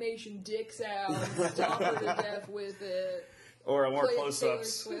claymation dicks out, stomp her to death with it. Or more Play a Taylor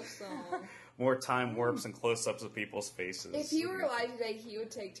close-ups, Swift song. more time warps and close-ups of people's faces. If he were alive today, he would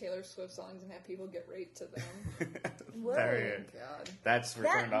take Taylor Swift songs and have people get raped to them. There you- God, That's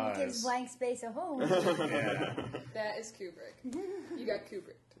Return to That gives Oz. blank space a home. Yeah. that is Kubrick. You got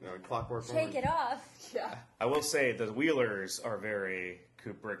Kubrick. Clockwork Shake Orange. it off. Yeah. I will say the Wheelers are very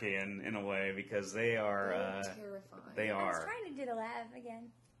Kubrickian in a way because they are. Terrifying. They I was are. trying to do the laugh again.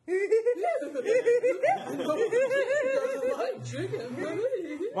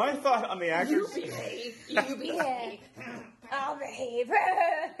 My thought on the actors. behave. You Yeah. behave. I'll behave.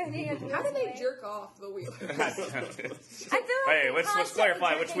 How did they jerk off the wheelers? I feel like Hey, they're let's constantly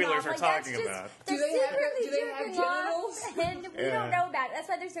clarify which jerking Wheelers off. we're Like, that's talking just- about. They're Do they have- secretly do they have jerking off, genitals? and we Yeah. don't know about it. That's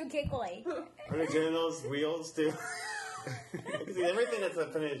why they're so giggly. Are the genitals wheels too? See, everything that's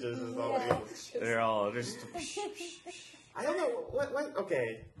appendage is all Yeah. wheels. They're all just. I don't know what.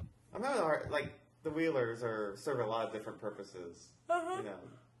 Okay, I'm having a hard. Like the Wheelers serve a lot of different purposes. You know,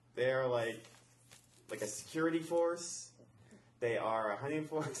 they are like a security force. They are a hunting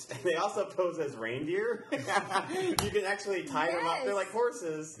force, and they also pose as reindeer. You can actually tie them up. They're Yes. like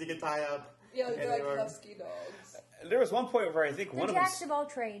horses. You can tie up. Yeah, and they're they like were- husky dogs. There was one point where I think The one of jacks them. of all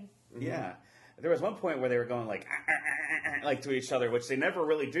trade. Yeah. There was one point where they were going like like to each other, which they never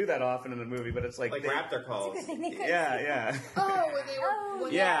really do that often in the movie. But it's like, Like they, raptor calls. It's a good thing they couldn't yeah, Oh, when they were. Oh,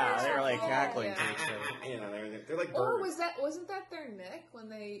 when yeah. Yeah. They were like Oh, cackling yeah. to each other. You know, they're like Or birds. wasn't that their neck when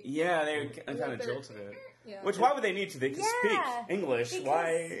they? Yeah, they kind Like of they're- jolted it. Yeah. Which why would they need to? They can Yeah, speak English. Because,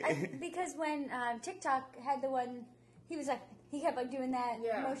 Why? because when TikTok had the one, he was like, he kept like doing that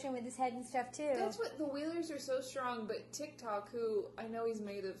Yeah. motion with his head and stuff too. That's what the Wheelers are so strong, but TikTok, who I know he's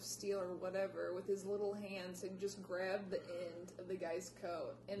made of steel or whatever, with his little hands, had just grabbed the end of the guy's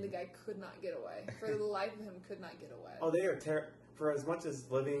coat, and the guy could not get away. For the life of him, could not get away. Oh, they are for as much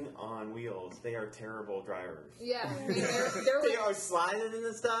as living on wheels, they are terrible drivers. Yeah, I mean, They they're are sliding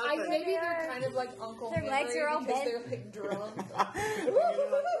into stuff. I, and- maybe they're kind of like Uncle Their Henry legs are all because bent. they're like drunk.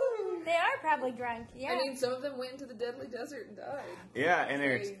 They are probably drunk. Yeah. I mean, some of them went into the deadly desert and died. Yeah, and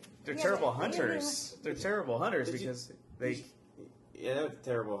they're Yeah, terrible they- hunters. They're terrible hunters Did you- because they. Yeah, they're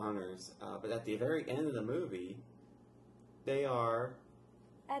terrible hunters. But at the very end of the movie, they're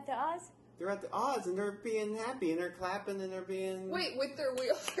At the Oz. at the odds and they're being happy and they're clapping and they're being. Wait, with their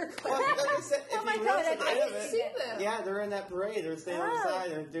wheels are Well, like I said, if Oh my you God, notice at the I end of didn't it, see them. yeah, they're in that parade. They're standing on the Oh.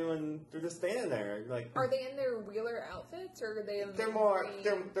 side. They're just standing there. Like Are they in their Wheeler outfits, or are they in they're their more.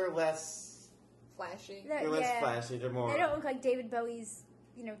 green, They're less. flashy? They're less yeah. flashy. They're more. They don't look like David Bowie's,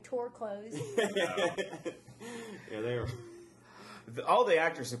 tour clothes. yeah, they're. All the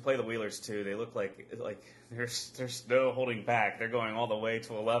actors who play the Wheelers too, they look like there's no holding back. They're going all the way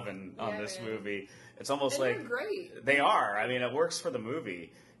to 11 on Yeah, this man. movie. It's almost And like they're great. they are. I mean, it works for the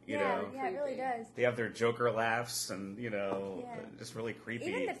movie. You yeah, know, yeah, it really does. they have their Joker laughs and Yeah. just really creepy.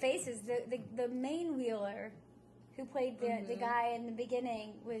 Even the faces. The main wheeler, who played the guy in the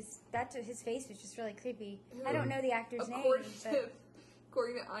beginning, his face was just really creepy. I don't know the actor's name.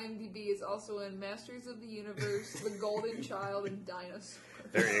 According to IMDb, is also in Masters of the Universe, The Golden Child, and Dinosaur.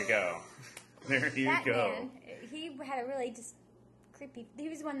 There you go. There you that go. man, he had a really just creepy. He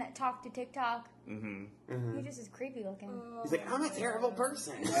was the one that talked to TikTok. Mm-hmm. He just is creepy looking. He's like, I'm a terrible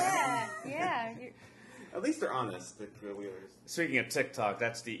person. Yeah. At least they're honest, the Wheelers. Speaking of TikTok,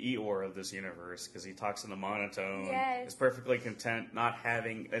 that's the Eeyore of this universe because he talks in a monotone. Yes. Is perfectly content not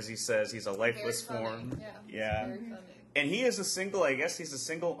having, as he says, he's a lifeless Very funny. form. Yeah. Very funny. And he is he's a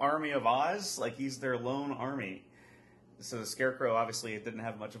single army of Oz. Like, he's their lone army. So the Scarecrow obviously didn't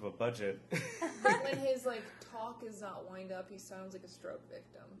have much of a budget. When his talk is not wind up, he sounds like a stroke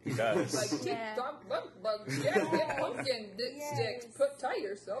victim. He does. Like TikTok bug bugs, get pumpkin sticks, tie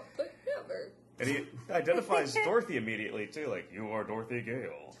yourself together. And he identifies Dorothy immediately, too. Like, you are Dorothy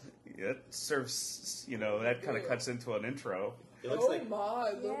Gale. That serves, that kind of cuts into an intro. It looks like,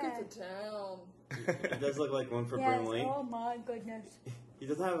 my, look at the town. It does look like one for Yes. Brimley. Oh my goodness. He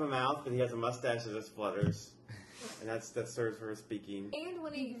doesn't have a mouth, but he has a mustache that just flutters. And that serves for speaking. And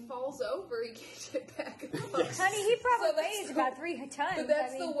when he falls over, he can't get back up. Yes. Honey, he probably So that's weighs the- about 3 tons. So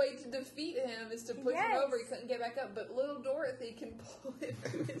that's the way to defeat him, is to push him Yes. over. He couldn't get back up, but little Dorothy can pull him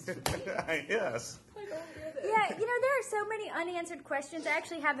to his feet. Yes. I don't get it. Yeah, there are so many unanswered questions. I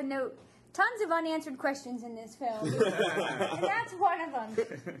actually have a note. Tons of unanswered questions in this film. And that's one of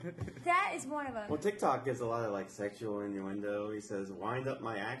them. That is one of them. Well, TikTok gives a lot of sexual innuendo. He says, "Wind up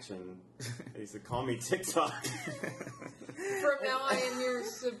my action." He said, "Call me TikTok." From now, I am your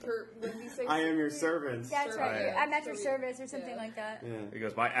what did he say? I am your servant. That's right. Yeah. I'm at your service or something like that. Yeah. He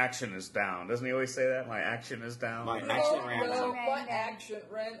goes, my action is down. Doesn't he always say that? My action is down? My No, action ran no, out. my action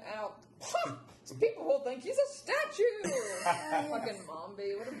ran out. So people will think he's a statue. Fucking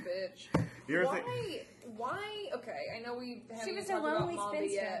Mombi, what a bitch. You ever think- Why? Okay, I know we haven't She even was a talked about lonely Mombi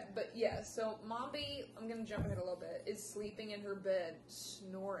spinster. yet, but yeah. So Mombi, I'm gonna jump ahead a little bit, is sleeping in her bed,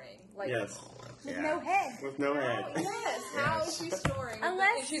 snoring. Yes. With Yeah. no head. With no head. Yes. How is she snoring?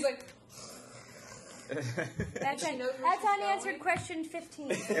 Unless- and she's like, That's She knows where that's she's unanswered going. question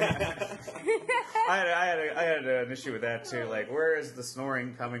 15. I had an issue with that too. Like, where is the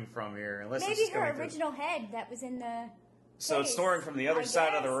snoring coming from here? Unless Maybe it's her coming through- original head that was in the. So it's case, snoring from the other I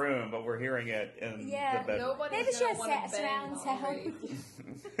side of the guess. room, but we're hearing it in Yeah. the bedroom. nobody's Maybe she gonna has wanna surround bang sound.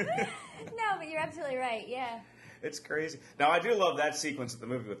 Mombi. No, but you're absolutely right. Yeah. It's crazy. Now, I do love that sequence of the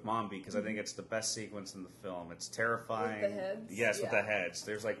movie with Mombi because I think it's the best sequence in the film. It's terrifying. With the heads? Yes, with Yeah. the heads.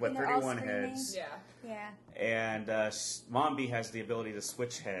 There's like, And they're all 31 screaming. heads. Yeah. Yeah. And Mombi has the ability to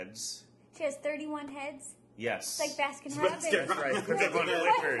switch heads. She has 31 heads. Yes. It's like Baskin Baskin Robbins. That's right. Put them on the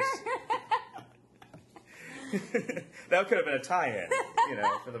liquors. That could have been a tie-in,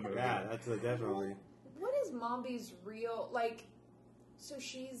 for the movie. Yeah, that's definitely. What is Mombi's real so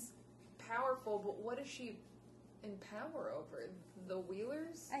she's powerful, but what is she in power over? The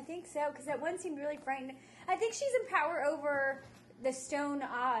Wheelers? I think so, because that one seemed really frightened. I think she's in power over the stone,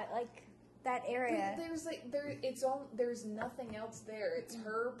 that area. There's nothing else there. It's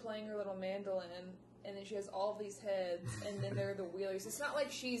her playing her little mandolin, and then she has all these heads, and then there are the Wheelers. It's not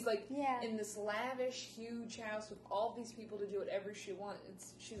like she's Yeah. in this lavish, huge house with all these people to do whatever she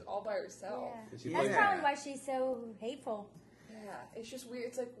wants. She's all by herself. Yeah. She That's plays- probably why she's so hateful. Yeah, it's just weird.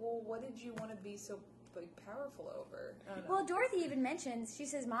 It's like, well, what did you want to be so powerful over? I don't know. Well, Dorothy even mentions, she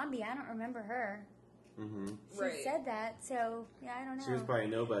says, Mombi, I don't remember her. Mm-hmm. She Right. said that, so, yeah, I don't know. She was probably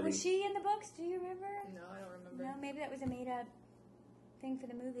nobody. Was she in the books? Do you remember? No, I don't remember. No, maybe that was a made-up thing for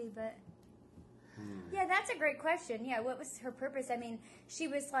the movie, but... Yeah, that's a great question. Yeah, what was her purpose? I mean, she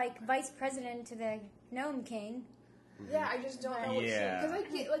was like vice president to the Gnome King. Yeah, I just don't know what Yeah. because I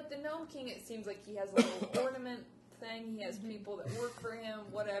get the Gnome King. It seems like he has a little ornament thing. He has people that work for him.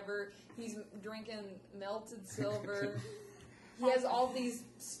 Whatever. He's drinking melted silver. He has all these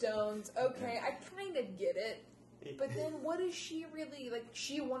stones. Okay, I kind of get it. But then, what is she really like?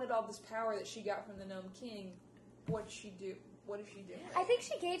 She wanted all this power that she got from the Gnome King. What'd she do? What is she doing? I think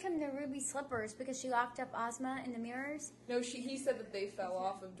she gave him the ruby slippers because she locked up Ozma in the mirrors. No, he said that they fell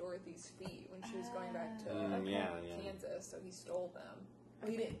off of Dorothy's feet when she was going back to yeah. Kansas, so he stole them.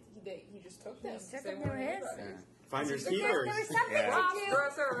 Well, he didn't. He just took them. took 'cause they them, they were weren't his. anybody's. Finders But there keepers. was something Yeah.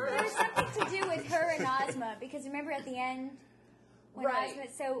 there was something to do with her and Ozma because remember at the end when Right. Ozma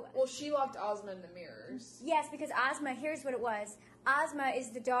so Well, she locked Ozma in the mirrors. yes, because Ozma, here's what it was. Ozma is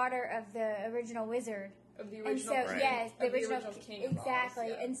the daughter of the original wizard. Of the And original, so, Right. yes, the of original, king of Oz, exactly.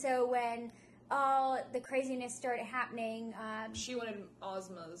 yeah. And so when all the craziness started happening, She wanted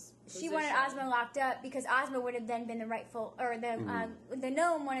Ozma's. she wanted position. Ozma locked up because Ozma would have then been the rightful, or the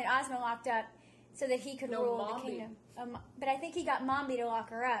gnome wanted Ozma locked up so that he could No, rule the Mombi. kingdom. But I think he got Mombi to lock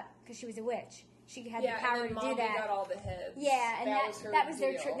her up because she was a witch. She had Yeah, the power and to then do Mombi that. got all the heads. Yeah, and that was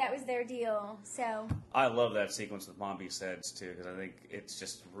their deal. that was their deal. So I love that sequence with Mombi's heads too, because I think it's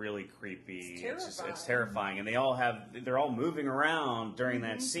just really creepy. It's terrifying, and they're all moving around during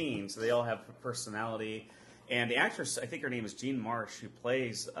that scene, so they all have personality. And the actress, I think her name is Jean Marsh, who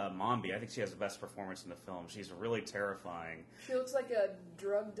plays Mombi. I think she has the best performance in the film. She's really terrifying. She looks like a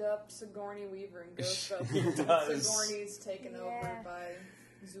drugged up Sigourney Weaver in Ghostbusters. She does. Sigourney's taken over by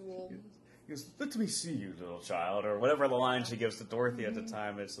Zool. He goes, "Let me see you, little child," or whatever the line she gives to Dorothy at the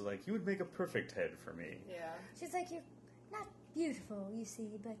time. It's like, "You would make a perfect head for me." Yeah. she's like, "You're not beautiful, you see,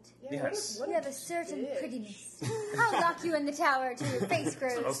 but Yeah, Yes. what you have a certain bitch. prettiness. I'll lock you in the tower till your face It's the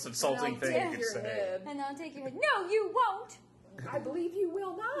grows, most insulting And I'll thing take you could your say. head. and I'll take your head." No, you won't. I believe you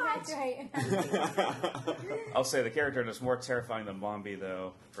will not. That's right. I'll say the character that's more terrifying than Mombi,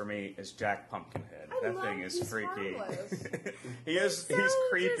 though, for me, is Jack Pumpkinhead. I That love- thing is he's freaky. harmless. He's so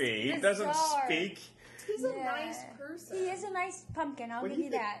creepy. He just doesn't bizarre. speak. He's a Yeah. nice person. He is a nice pumpkin. I'll What do give you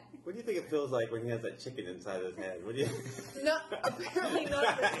you think? that. What do you think it feels like when he has that chicken inside his head? What do you? No, apparently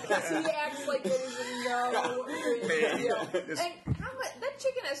nothing, because he acts like it is no big deal. And how much? That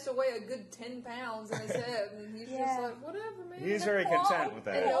chicken has to weigh a good 10 pounds in his head, and he's just Yeah. like, whatever, man. He's very Paul. content with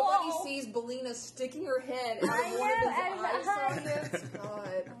And that. nobody sees Belina sticking her head out I of one of know, his out of the eye eye. sockets.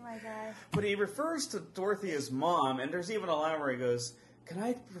 God. Oh my god. But he refers to Dorothy as mom, and there's even a line where he goes, "Can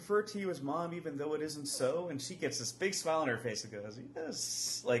I refer to you as mom even though it isn't so?" And she gets this big smile on her face and goes,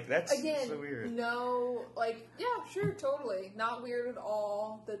 "Yes." Like, that's Again, so weird. no, like, yeah, sure, totally. Not weird at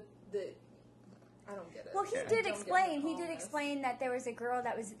all. That I don't get it. Well, he I did don't explain. get He did this. explain that there was a girl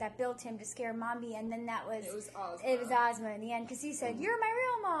that built him to scare Mombi, and then that was It was Ozma. It was Ozma in the end because he said, "You're my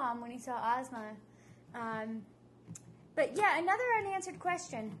real mom" when he saw Ozma. But yeah, another unanswered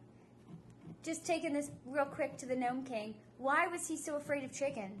question. Just taking this real quick to the Gnome King. Why was he so afraid of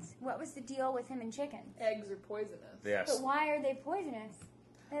chickens? What was the deal with him and chickens? Eggs are poisonous. Yes. But why are they poisonous?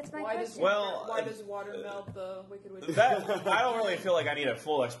 That's my Why does question. Well, why does water melt the Wicked Witch? That, I don't really feel like I need a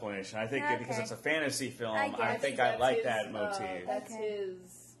full explanation. I think because Okay. it's a fantasy film, I get I it. think I like his, that motif. That's Okay.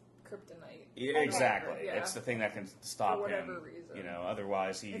 his kryptonite. Yeah, exactly. Yeah. It's the thing that can stop For whatever him. reason. You know,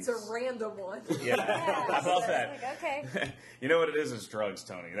 otherwise he's. It's a random one. Yeah, Yeah, I love it's that. like, okay. You know what it is? It's drugs,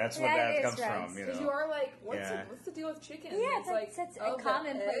 Tony. That's what Yeah, that it is comes drugs. from. You Because you know. are like, what's, Yeah. what's the deal with chickens? Yeah, it's like, that's oh, a the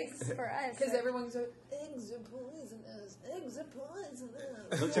commonplace eggs. for us. Because everyone's like, eggs are poisonous. Eggs are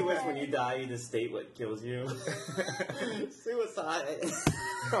poisonous. Don't you wish when you die you just state what kills you? Suicide.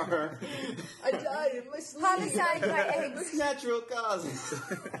 Or I died in my sleep. Homicide by eggs. natural causes.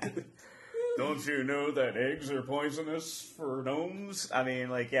 Don't you know that eggs are poisonous for gnomes? I mean,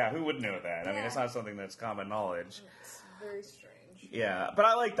 like, yeah, who would know that? I mean, Yeah. it's not something that's common knowledge. It's very strange. Yeah, but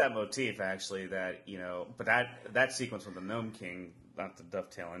I like that motif actually. That but that sequence with the Gnome King, not to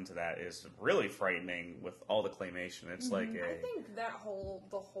dovetail into that, is really frightening with all the claymation. It's like I think the whole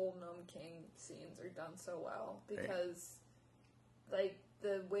Gnome King scenes are done so well because, like,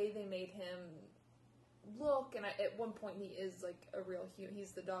 the way they made him look, and at one point he is like a real human.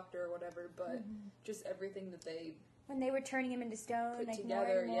 He's the doctor or whatever, but just everything that they When they were turning him into stone, put like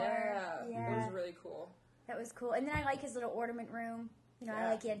together, more and more. it was really cool. That was cool. And then I like his little ornament room. You know, I Yeah.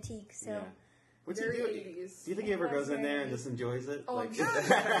 like antiques, so. Yeah. What's he Very do? 80s. Do you think he ever That's goes in there very and just enjoys it? Oh, Like, I'm sure.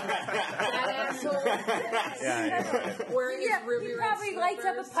 That asshole. Yeah, Wearing Yeah, his ruby he red probably lights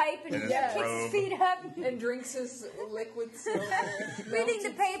up a slippers pipe and And his kicks robe. his feet up. and drinks his liquid silver. Reading the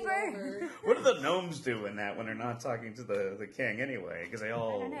melted paper. silver. what do the gnomes do in that when they're not talking to the king anyway? Because they I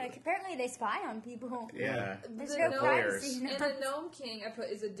all don't know. Apparently they spy on people. yeah. There's The no gnome- privacy. And the Gnome King, I put,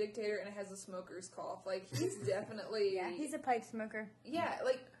 is a dictator and it has a smoker's cough. Like, he's definitely... Yeah, he's a pipe smoker. Yeah,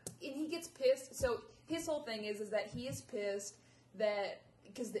 like, and he gets pissed. So his whole thing is that he is pissed that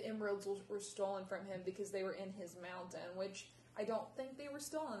because the emeralds were stolen from him because they were in his mountain, which I don't think they were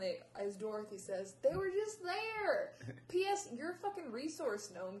stolen. They, as Dorothy says, they were just there. P.S. You're a fucking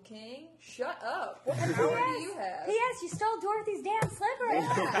resource, Gnome King. Shut up. What power do you have? P.S. You stole Dorothy's damn slipper.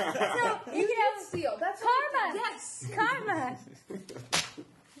 So, you did know, steal. That's karma. Yes. Karma.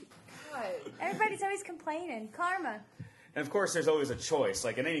 God. Everybody's always complaining. Karma. And of course, there's always a choice.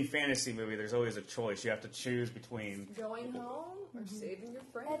 Like in any fantasy movie, there's always a choice. You have to choose between. Going home or saving your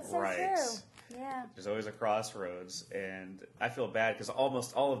friends? That's so Right. true. Yeah. There's always a crossroads, and I feel bad because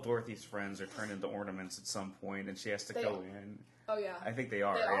almost all of Dorothy's friends are turned into ornaments at some point, and she has to They go are. in. Oh, yeah. I think they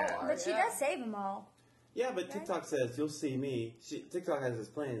are. They all yeah. are. But she Yeah. does save them all. Yeah, but TikTok says you'll see me. TikTok has this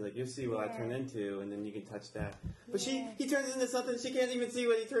plan, like you'll see what I turn into, and then you can touch that. But he turns into something she can't even see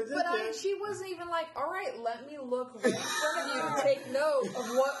what he turns into. But she wasn't even like, all right, let me look right in front of you and take note of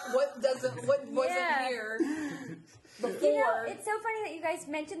what wasn't here before. You know, it's so funny that you guys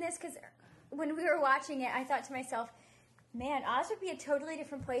mentioned this because when we were watching it, I thought to myself, man, Oz would be a totally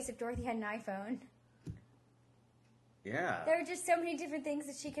different place if Dorothy had an iPhone. Yeah. There are just so many different things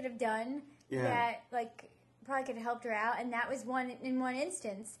that she could have done that, like, probably could have helped her out. And that was one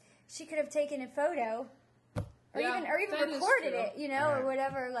instance. She could have taken a photo, or even recorded it, you know, or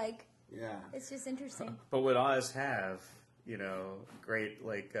whatever. Like, it's just interesting. But would Oz have, you know, great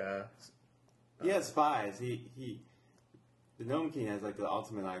like? He has spies. The Gnome King has like the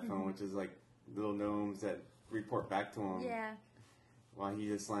ultimate iPhone, which is like little gnomes that report back to him. Yeah. While he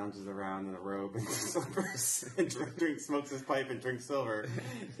just lounges around in a robe and slippers and smokes his pipe and drinks silver.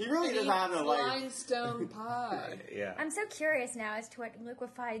 He really does have a life. Limestone pie. Yeah. I'm so curious now as to what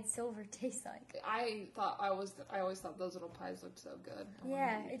liquefied silver tastes like. I always thought those little pies looked so good.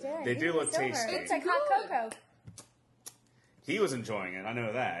 Yeah, it does. They do look tasty. It's like hot cocoa. He was enjoying it. I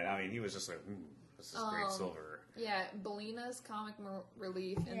know that. I mean, he was just like, this is great silver. Yeah, Belina's comic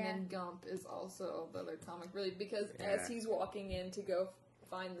relief, and then Gump is also the other comic relief because as he's walking in to go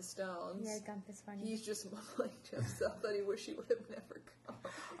find the stones, Gump is funny. He's just mumbling to himself that he wish he would have never come.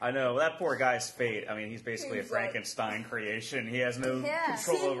 I know that poor guy's fate. I mean, he's basically a Frankenstein creation. He has no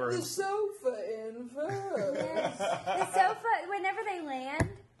control over the his sofa in first. The sofa. Whenever they land,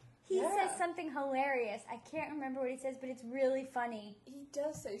 he says something hilarious. I can't remember what he says, but it's really funny. He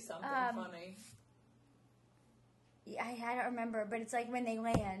does say something funny. I don't remember, but it's like when they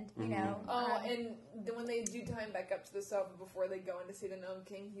land, you know. And when they do time back up to the sofa before they go in to see the Gnome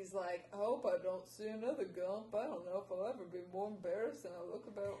King, he's like, I hope I don't see another Gump. I don't know if I'll ever be more embarrassed than I look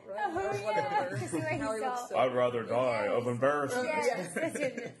about right now. Whatever. How he looks I'd rather die of embarrassment. Yes.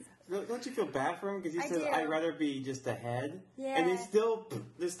 Don't you feel bad for him? Because he says, do. I'd rather be just a head. Yeah. And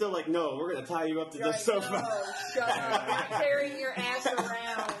they're still like, no, we're going to tie you up to the sofa. No, shut up. You're carrying your ass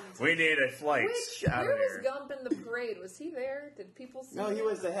around. We need a flight out of Where was here. Gump in the parade? Was he there? Did people see No, him? he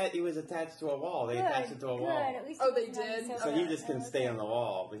was the head. He was attached to a wall. They attached it to a wall. At least they did? So he just can stay on the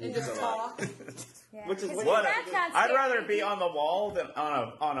wall. But And he's just still talk. Which is What? That's not I'd scary. rather be on the wall than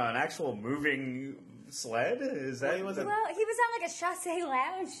on an actual moving sled. Is that? Well, he was Well, he was on like a chasse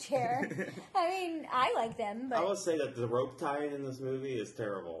lounge chair. I mean, I like them, but I will say that the rope tying in this movie is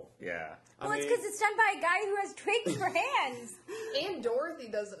terrible. Yeah. well, it's because it's done by a guy who has twigs for hands. And Dorothy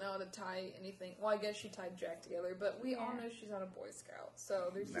doesn't know how to tie anything. Well, I guess she tied Jack together, but we all know she's not a Boy Scout,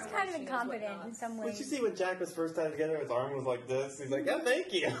 so there's He's kind of incompetent in some Did ways. you see when Jack was first tied together? His arm was like this. He's like, "Oh,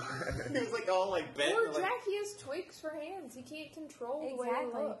 thank you." He was like all like bent. Poor like, Jack, he has twigs for hands. He can't control the way he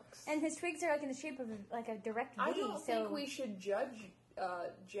Exactly. looks. And his twigs are like in the shape of like a direct V. I don't so think we should judge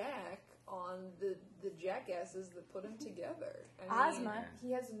Jack on the jackasses that put him together. I mean, Ozma.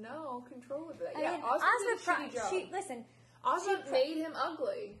 he has no control over that. I mean, Ozma did a shitty job. listen, Ozma made him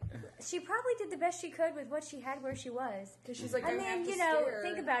ugly. she probably did the best she could with what she had where she was. Because she's like, I I'm mean, you know,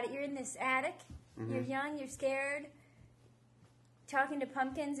 think about it. You're in this attic. You're young. You're scared. Talking to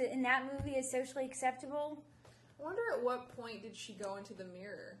pumpkins in that movie is socially acceptable. I wonder at what point did she go into the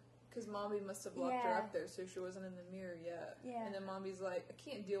mirror? Because Mommy must have locked her Yeah. up there, so she wasn't in the mirror yet. Yeah. And then Mommy's like, I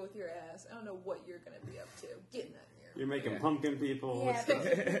can't deal with your ass. I don't know what you're going to be up to. Get in that mirror. You're making pumpkin people. Yeah,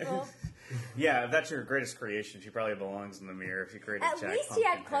 people. Yeah, if that's your greatest creation, she probably belongs in the mirror if you created At Jack least he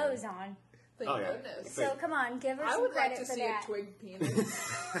had Pumpkin clothes on. Thank Oh, yeah. goodness. So come on, give her I some would like credit to for see that. a twig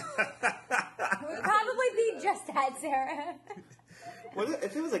penis. Probably be just that, Sarah.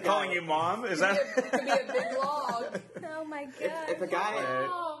 If it was a guy, Calling you mom? Is that? It could be a big log. Oh my god. if a guy,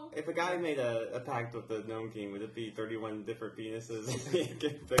 Mom. if a guy made a pact with the Gnome King, would it be 31 different penises he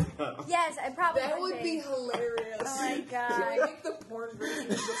could pick up? Yes, I probably That would be hilarious. Oh my Can god. we make the porn version of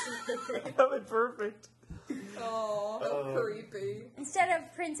this? That would be perfect. Oh, how creepy. Instead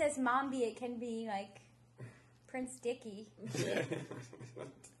of Princess Mombi, it can be like Prince Dicky.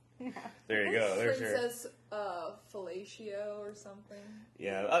 There you go. There's your. Princess Fellatio or something.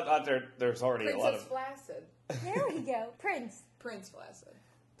 Yeah, there's already a lot Princess of. Flaccid. There we go. Prince. Prince Flaccid.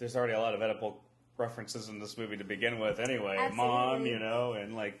 There's already a lot of Oedipal references in this movie to begin with. Anyway, Absolutely. mom, you know,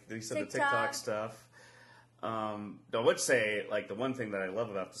 and like they said, the TikTok. TikTok stuff. I would say, like, the one thing that I love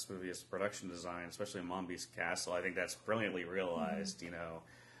about this movie is the production design, especially in Mombi's castle. I think that's brilliantly realized. You know,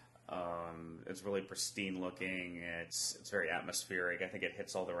 it's really pristine looking. It's very atmospheric. I think it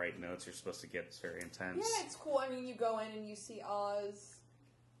hits all the right notes you're supposed to get. It's very intense. Yeah, it's cool. I mean, you go in and you see Oz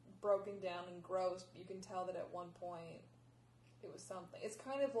broken down and gross. You can tell that at one point it was something. It's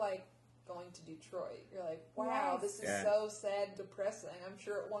kind of like going to Detroit. You're like, wow, Yes. this is Yeah. so sad and depressing. I'm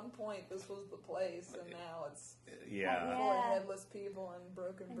sure at one point this was the place, and now it's Yeah. full of Yeah. headless people and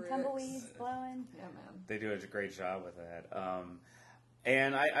broken And bricks. tumbleweeds blowing. Yeah, man. They do a great job with that.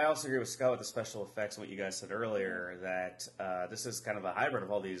 And I also agree with Scott with the special effects and what you guys said earlier, that this is kind of a hybrid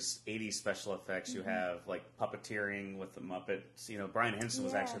of all these 80s special effects. You have, like, puppeteering with the Muppets. You know, Brian Henson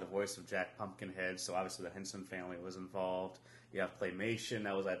was Yeah. actually the voice of Jack Pumpkinhead, so obviously the Henson family was involved. You have claymation.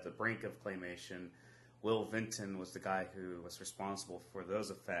 That was at the brink of claymation. Will Vinton was the guy who was responsible for those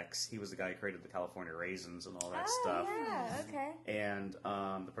effects. He was the guy who created the California Raisins and all that stuff. Yeah, okay. And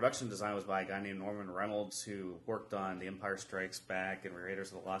the production design was by a guy named Norman Reynolds, who worked on The Empire Strikes Back and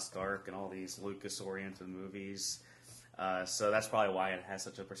Raiders of the Lost Ark and all these Lucas-oriented movies. So that's probably why it has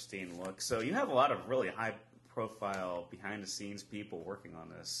such a pristine look. So you have a lot of really high-profile, behind-the-scenes people working on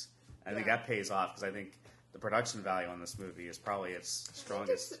this. I think Yeah. that pays off, because I think the production value on this movie is probably its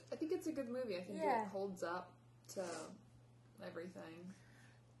strongest. I think it's a good movie. I think Yeah. it holds up to everything.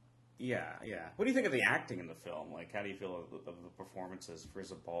 Yeah, yeah. What do you think of the acting in the film? Like, how do you feel of the performances?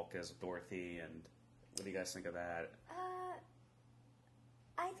 Frieza Bulk as Dorothy, and what do you guys think of that?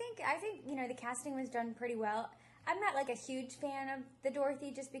 I think the casting was done pretty well. I'm not like a huge fan of the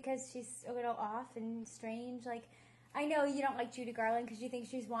Dorothy just because she's a little off and strange. Like, I know you don't like Judy Garland because you think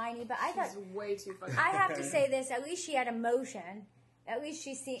she's whiny, but I thought She's way too fucking. I have to say this. At least she had emotion. At least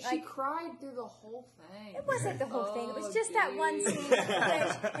she seemed She like cried through the whole thing. it wasn't the whole thing. It was Oh, just that one dude.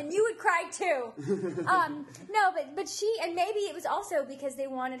 scene, and you would cry too. No, but she, and maybe it was also because they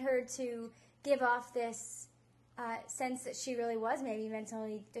wanted her to give off this sense that she really was maybe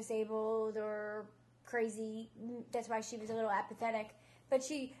mentally disabled or crazy. That's why she was a little apathetic. But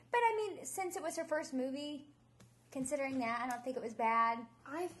I mean, since it was her first movie, considering that, I don't think it was bad.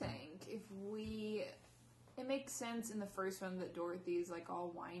 I think it makes sense in the first one that Dorothy's like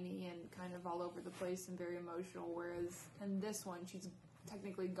all whiny and kind of all over the place and very emotional, whereas in this one she's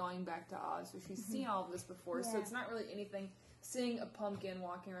technically going back to Oz, so she's seen all of this before, so Yeah. it's not really anything. Seeing a pumpkin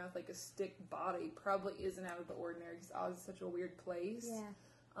walking around with like a stick body probably isn't out of the ordinary because Oz is such a weird place. Yeah.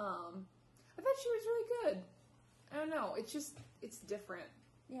 I thought she was really good. I don't know. It's different.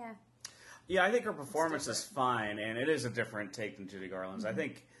 Yeah. Yeah, I think her performance is fine, and it is a different take than Judy Garland's. I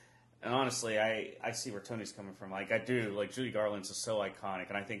think, and honestly, I see where Tony's coming from. Like, I do. Like, Judy Garland's is so iconic,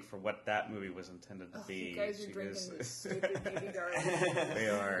 and I think for what that movie was intended to be, You guys are she drinking is- this stupid Judy Garland. We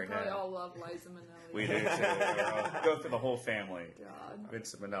are. You probably Yeah. all love Liza Minnelli. We do too. Go through the whole family. God.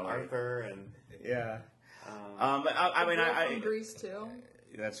 Vincent Minnelli. Arthur and Yeah. But I mean, Girl I from Grease too.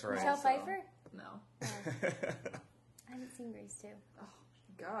 that's right. Michelle Pfeiffer? No. I haven't seen Grease too. Oh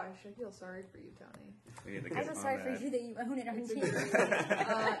gosh, I feel sorry for you, Tony. We need to I get feel on sorry that. for you that you own it on It's a TV. good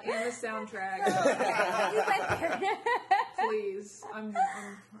movie. And the soundtrack. You went there. Please, I'm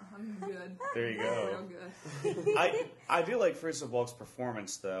good. There you Real go. good. I do like Frieza Bulk's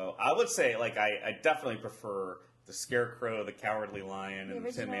performance, though. I would say, like, I definitely prefer the Scarecrow, the Cowardly Lion, The and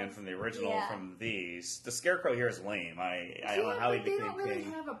the Tin Man originals? from the original Yeah. from these. The Scarecrow here is lame. I don't know Yeah, how he but they became don't really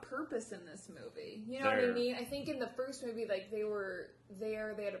king. have a purpose in this movie. You know what I They're- mean? I think in the first movie, like they were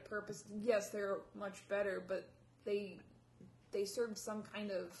there, they had a purpose. Yes, they're much better, but they served some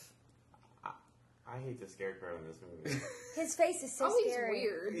kind of. I hate the Scarecrow in this movie. His face is so Oh, he's scary.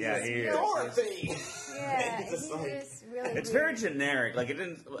 weird. Yeah, he is. Dorothy! Yeah, It's he's just like- just really It's weird. very generic. Like, it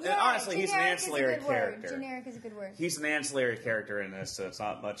didn't. Yeah, honestly, he's an generic is a ancillary good word. character. Generic is a good word. He's an ancillary character in this, so it's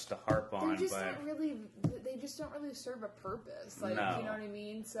not much to harp on. They just But don't really. They just don't really serve a purpose. Like No. you know what I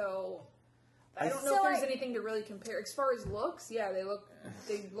mean? So. I I- don't know So if there's I- anything to really compare. As far as looks, yeah, they look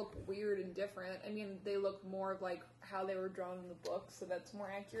weird and different. I mean, they look more of like how they were drawn in the book, so that's more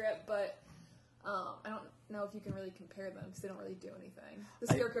accurate. But I don't know if you can really compare them because they don't really do anything. The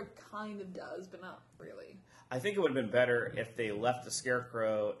Scarecrow kind of does, but not really. I think it would have been better if they left the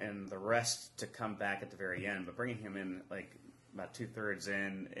Scarecrow and the rest to come back at the very end, but bringing him in like about 2/3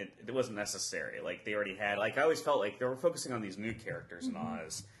 in, it wasn't necessary. Like they already had. Like I always felt like they were focusing on these new characters in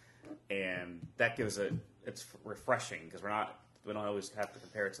Oz, and that gives it's refreshing because we don't always have to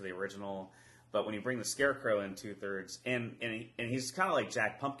compare it to the original. But when you bring the Scarecrow in 2/3, and he's kind of like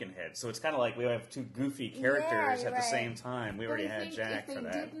Jack Pumpkinhead, so it's kind of like we have two goofy characters you're at the right. same time. We already had Jack for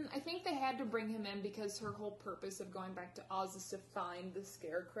that. I think they had to bring him in because her whole purpose of going back to Oz is to find the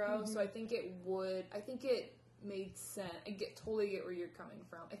Scarecrow. So I think it made sense. I totally get where you're coming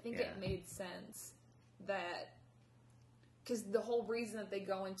from. I think Yeah. it made sense that. Because the whole reason that they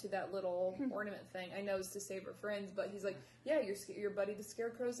go into that little ornament thing, I know, is to save her friends, but he's like, yeah, your buddy the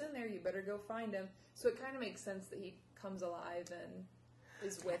Scarecrow's in there, you better go find him. So it kind of makes sense that he comes alive and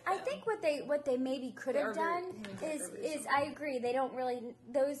is with them. I think what they maybe could They have are very done human is characters. I agree, they don't really,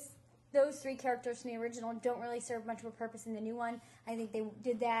 those those three characters from the original don't really serve much of a purpose in the new one. I think they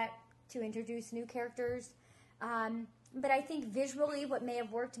did that to introduce new characters. But I think visually what may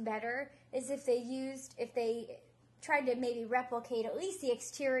have worked better is if they tried to maybe replicate at least the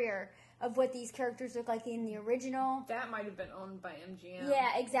exterior of what these characters look like in the original. That might have been owned by MGM.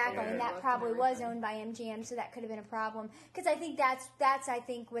 Yeah, exactly, Yeah. and that probably was owned by MGM, so that could have been a problem. Because I think that's I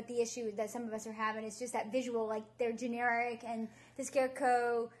think what the issue that some of us are having is just that visual, like they're generic, and the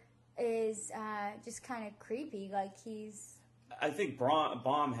Scarecrow is just kind of creepy, like he's. I think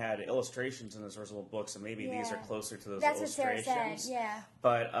Baum had illustrations in his original books, and maybe these are Yeah. closer to those That's what Sarah illustrations. said. Yeah.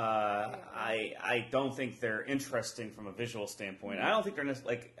 But I don't think they're interesting from a visual standpoint. I don't think they're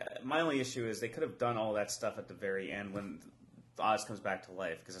my only issue is they could have done all that stuff at the very end when Oz comes back to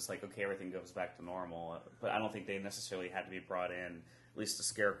life, because it's like, okay, everything goes back to normal. But I don't think they necessarily had to be brought in, at least the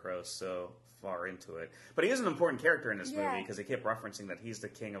Scarecrow, so far into it. But he is an important character in this movie because they kept referencing that he's the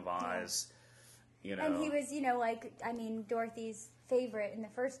King of Oz. Yeah. You know. And he was, Dorothy's favorite in the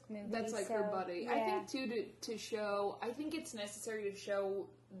first movie. That's like so, her buddy. Yeah. I think too to show. I think it's necessary to show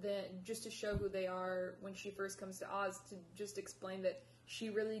just to show who they are when she first comes to Oz, to just explain that she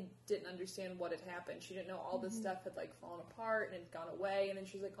really didn't understand what had happened. She didn't know all this stuff had like fallen apart and had gone away, and then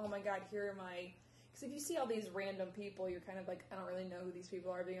she's like, "Oh my God, here are my." Because if you see all these random people, you're kind of like, I don't really know who these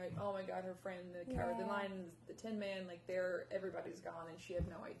people are. Being like, oh my God, her friend, the Cowardly Lion, the Tin Man, like everybody's gone, and she had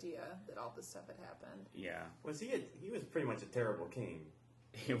no idea that all this stuff had happened. Yeah. He was pretty much a terrible king.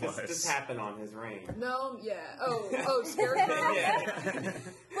 He was. This happened on his reign. No, yeah. Oh, Scarecrow. Yeah.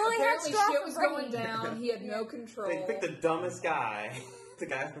 Well, he had Apparently, straw shit for was brain. going down. He had no control. They picked the dumbest guy. The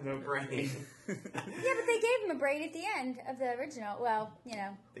guy with no brain. Yeah, but they gave him a brain at the end of the original. Well,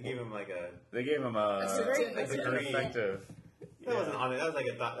 They gave him like a. They gave him an certificate. effective. That wasn't on it. That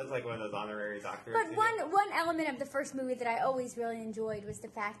was like one of those honorary doctors. But one element of the first movie that I always really enjoyed was the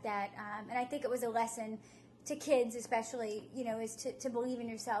fact that, and I think it was a lesson to kids especially, is to believe in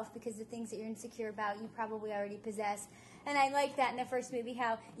yourself, because the things that you're insecure about you probably already possess. And I like that in the first movie,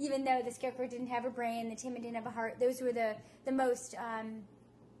 how even though the Scarecrow didn't have a brain, the Tin Man didn't have a heart, those were the most,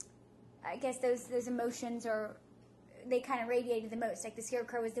 I guess those emotions, or they kind of radiated the most. Like the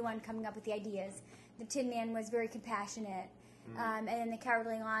Scarecrow was the one coming up with the ideas. The Tin Man was very compassionate. And then the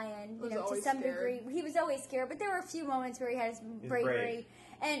Cowardly Lion, to some degree, he was always scared, but there were a few moments where he had his bravery.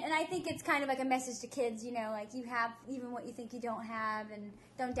 And I think it's kind of like a message to kids, like you have even what you think you don't have, and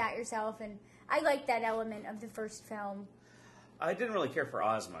don't doubt yourself. And I like that element of the first film. I didn't really care for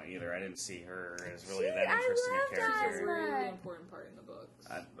Ozma either. I didn't see her as really that I interesting a loved character. She's a Ozma. really important part in the books.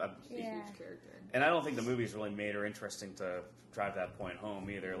 She's a huge character. And I don't think the movies really made her interesting to drive that point home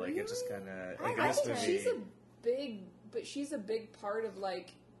either. Like it just kind of. I Like liked this her. movie, She's a big part of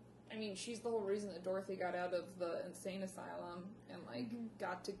she's the whole reason that Dorothy got out of the insane asylum and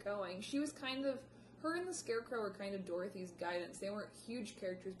got to going. She was kind of, her and the Scarecrow were kind of Dorothy's guidance. They weren't huge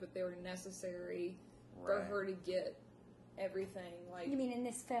characters, but they were necessary for Right. her to get everything. You mean in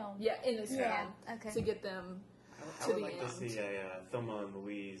this film? Yeah, in this Yeah, film. okay. To get them I to would the like end. to see a Thelma and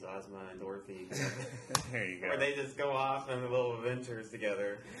Louise, Ozma and Dorothy, there you go. where they just go off on little adventures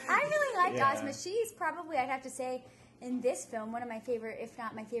together. I really like Yeah. Ozma. She's probably, I'd have to say, in this film, one of my favorite, if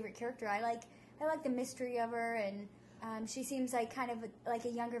not my favorite character. I like the mystery of her, and she seems like kind of like a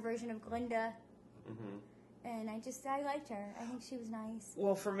younger version of Glinda. Mm-hmm. And I liked her. I think she was nice.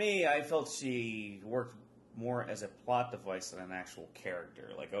 Well, for me, I felt she worked more as a plot device than an actual character.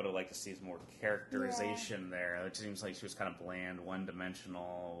 Like, I would have liked to see more characterization there. It seems like she was kind of bland,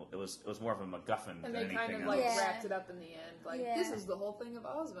 one-dimensional. It was more of a MacGuffin And than they anything kind of else. Yeah. wrapped it up in the end. Yeah. This is the whole thing of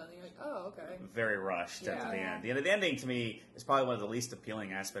Ozma. And you're like, oh, okay. Very rushed at the Yeah. end. The ending, to me, is probably one of the least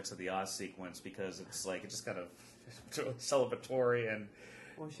appealing aspects of the Oz sequence, because it's like, it just kind of celebratory and...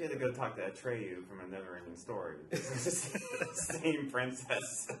 Well, she had to go talk to Atreyu from A Never-Ending Story. It's the same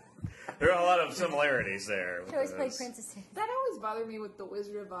princess. There are a lot of similarities there. She always played princesses. That always bothered me with The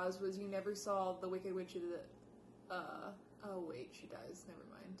Wizard of Oz, was you never saw the Wicked Witch of the... oh, wait, she dies. Never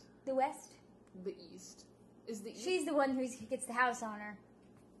mind. The West? The East. Is the East... She's the one who gets the house on her.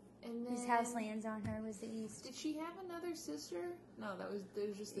 And then... Whose house lands on her was the East. Did she have another sister? No, there was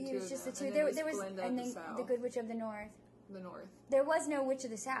just the It two was of just them. the two. And There then was, Glinda and of then the South. the Good Witch of the North. The North. There was no Witch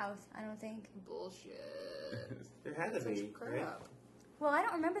of the South, I don't think. Bullshit. There had to be, Such crap. right? Well, I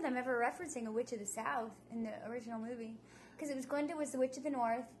don't remember them ever referencing a Witch of the South in the original movie. Because it was Glinda was the Witch of the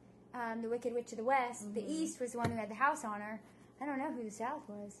North, the Wicked Witch of the West. Mm-hmm. The East was the one who had the house on her. I don't know who the South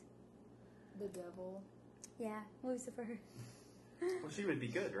was. The devil. Yeah, Lucifer. Well, she would be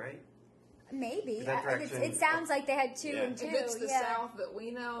good, right? Maybe. That direction- It sounds like they had two Yeah. and two. If it's the yeah. South that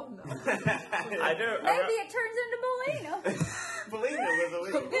we know, no. I do. Maybe it turns into Molino. Belina was a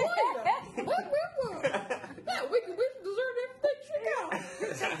witch. Belina! What? That wicked witch deserved everything she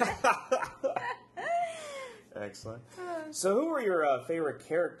got. Excellent. So, who were your favorite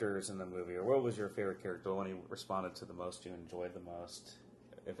characters in the movie, or what was your favorite character? The one you responded to the most, you enjoyed the most,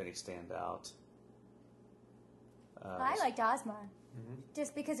 if any stand out? I liked Ozma,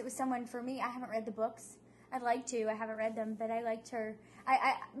 just because it was someone for me. I haven't read the books. I'd like to. I haven't read them, but I liked her.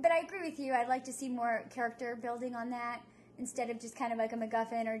 But I agree with you. I'd like to see more character building on that instead of just kind of like a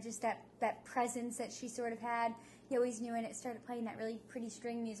MacGuffin or just that presence that she sort of had. You always knew when it started playing that really pretty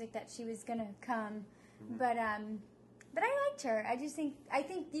string music that she was gonna come. But I liked her. I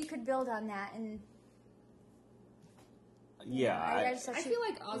think you could build on that and. Yeah, I just thought I she feel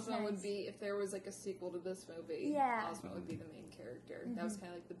like was Ozma would nice. be, if there was like a sequel to this movie, Yeah. Ozma would be the main character. That was kind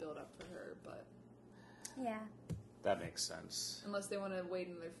of like the build up for her, but Yeah. that makes sense. unless they want to wait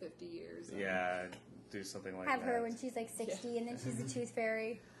another 50 years. then- Yeah, do something like Have that. her when she's like 60 and then she's a tooth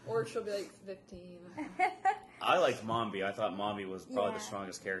fairy. Or she'll be like 15. I liked Mombi. I thought Mombi was probably Yeah. the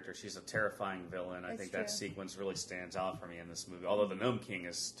strongest character. She's a terrifying villain. I That's think that true. sequence really stands out for me in this movie. Although the Gnome King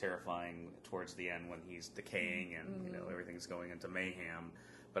is terrifying towards the end when he's decaying and everything's going into mayhem.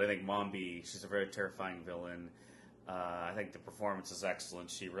 But I think Mombi, she's a very terrifying villain. I think the performance is excellent.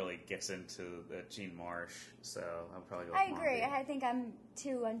 She really gets into Jean Marsh. So I'll probably go with I agree. Mombi. I think I'm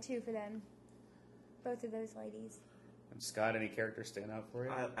 2-on-2 for them. Both of those ladies. And Scott, any characters stand out for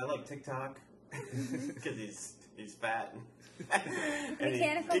you? I like TikTok because he's fat and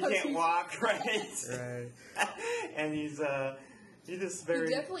Mechanical. he can't walk right. Right. And he's just He very.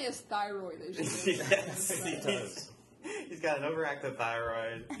 definitely has thyroid issues. Yes, he does. He's got an overactive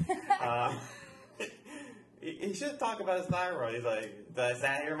thyroid. He should talk about his thyroid. He's like, I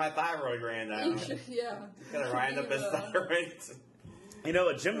sat here, my thyroid ran down. Yeah. He's gonna wind up his thyroid. You know,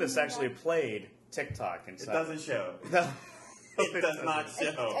 a gymnast actually played TikTok It inside. doesn't show. No. It does not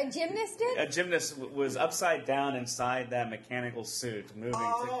show. A gymnast did? A gymnast was upside down inside that mechanical suit, moving.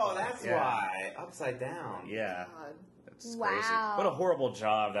 Oh, TikTok. that's Yeah. why. Upside down. Yeah, God. it's Wow. crazy. What a horrible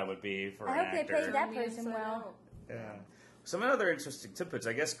job that would be for I an hope they actor. played that Turn me person inside well. out. Yeah. Some other interesting tidbits.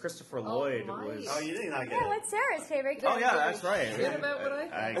 I guess Christopher Lloyd my. was. Oh, you did not get Yeah, it. what's Sarah's favorite Oh, character? yeah, that's right. Forget about what I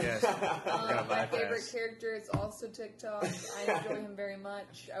think. guess. Forgot My about favorite that. character is also TikTok. I enjoy him very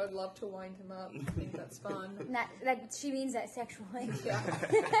much. I would love to wind him up. I think that's fun. Not, that she means that sexually. Yeah.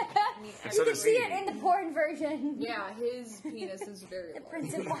 And so You can does see he. it in the porn version. Yeah, his penis is very The large.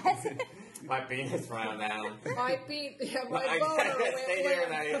 principal. My penis ran down. My my I boner went stayed here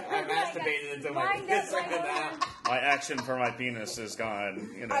and limp. I masturbated until my Wind penis up, ran wind down. up. My action for my penis is gone.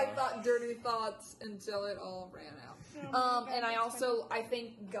 You know. I thought dirty thoughts until it all ran out. And I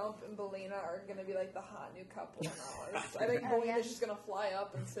think Gump and Belina are gonna be like the hot new couple in ours. I think Oh, yeah. Belina's just gonna fly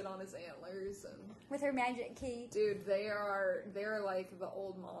up and sit on his antlers, and With her magic key. dude, they're like the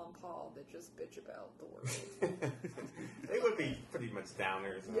old mom and Paul that just bitch about the world. They would be pretty much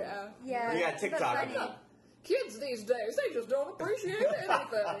downers. Yeah. Yeah. We got TikTok. but funny. Kids these days, they just don't appreciate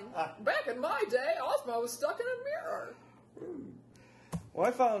anything. Back in my day, Ozma was stuck in a mirror. Well,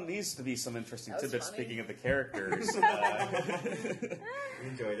 I found these to be some interesting That was tidbits. funny. Speaking of the characters, We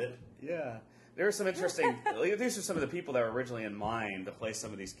enjoyed it. yeah, there are some interesting. These are some of the people that were originally in mind to play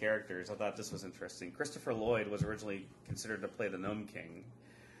some of these characters. I thought this was interesting. Christopher Lloyd was originally considered to play the Gnome King.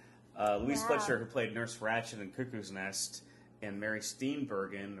 Louise Wow. Fletcher, who played Nurse Ratched in Cuckoo's Nest, and Mary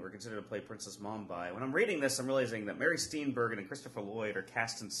Steenburgen were considered to play Princess Mombi. When I'm reading this, I'm realizing that Mary Steenburgen and Christopher Lloyd are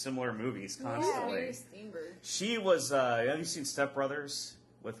cast in similar movies constantly. Mary Steenburgen. She was. Have you seen Step Brothers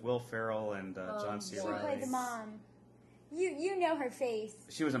with Will Ferrell and John C. She She Reilly? played the mom. You know her face.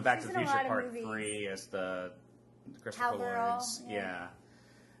 She was in Back She's to the in a Future lot of Part movies. 3 as the Christopher Cowgirl, Lloyd's. yeah. Yeah.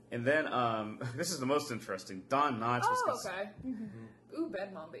 And then, this is the most interesting. Don Knotts was. Oh, okay. Ooh,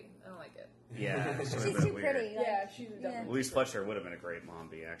 bad Mombi. I don't like it. Yeah, she She's would've been too weird. pretty. Like, Yeah, she's definitely. Louise Fletcher would have been a great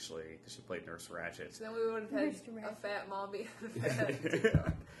Mombi, actually, because she played Nurse Ratched. So then we would have had Mr. Red. a fat Mombi and a fat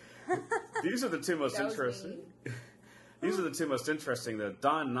TikTok. These are the two most That was interesting. These are the two most interesting. The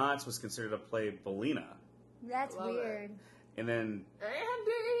Don Knotts was considered to play Belina, That's Love it. weird. and then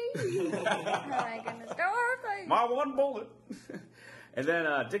Andy! Oh my goodness. Dorothy. my one bullet. And then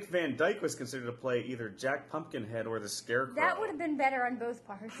Dick Van Dyke was considered to play either Jack Pumpkinhead or the Scarecrow. That would have been better on both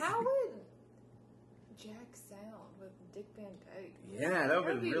parts. How would Jack sound with Dick Van Dyke? Yeah, that would have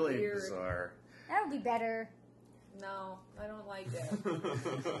That'd been be really weird. bizarre. That would be better. No, I don't like it.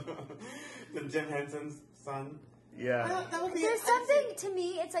 The Jim Henson's son. Yeah. That would be There's something to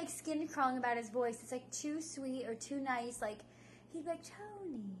me, it's like skin crawling about his voice. It's like too sweet or too nice. Like, he'd be like,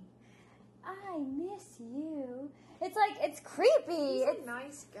 Tony. I miss you. It's like, it's creepy. He's a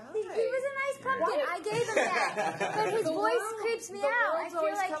nice guy. He was a nice pumpkin. I gave him that. But his voice creeps me out. I world's feel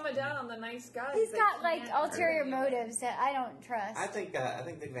always like coming down on the nice guys. he's They got like can't ulterior hurt anyone. motives that I don't trust. I think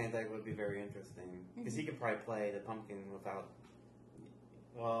Dick Van Dyke would be very interesting because he could probably play the pumpkin without.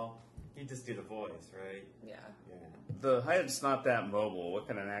 Well, he'd just do the voice, right? Yeah. Yeah. The height's not that mobile. What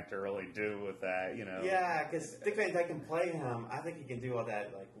can an actor really do with that? Yeah, because Dick Van Dyke can play him. I think he can do all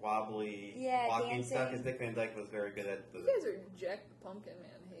that like wobbly walking dancing. stuff. Because Dick Van Dyke was very good at the. You guys are Jack the Pumpkin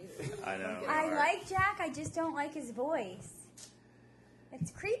Man haters. I know. I like Jack. I just don't like his voice.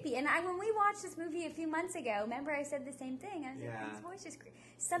 It's creepy. And when we watched this movie a few months ago, remember I said the same thing. I was like, his voice is creepy.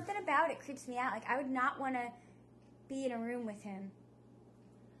 Something about it creeps me out. Like I would not want to be in a room with him.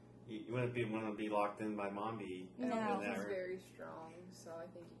 You wouldn't want to be locked in by Mombi. I don't No. think he's very strong, so I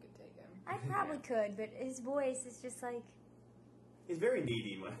think you could take him. I probably could, but his voice is just like. He's very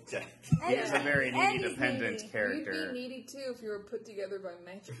needy, Jack. He is a very And needy, he's dependent needy. character. You'd be needy too if you were put together by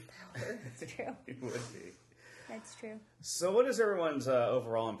magic power. That's true. He would be. That's true. So, what is everyone's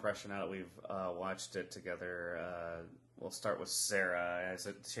overall impression now that we've watched it together? We'll start with Sarah. Has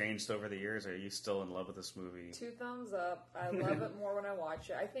it changed over the years? Are you still in love with this movie? 2 thumbs up. I love it more when I watch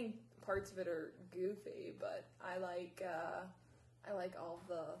it. I think parts of it are goofy, but I like all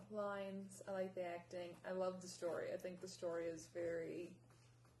the lines. I like the acting. I love the story. I think the story is very...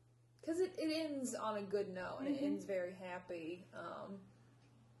 Because it ends on a good note, and it ends very happy.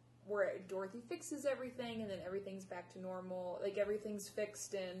 Where Dorothy fixes everything, and then everything's back to normal. Like, everything's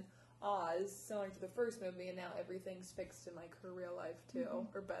fixed in Oz, similar to the first movie, and now everything's fixed in, like, her real life, too,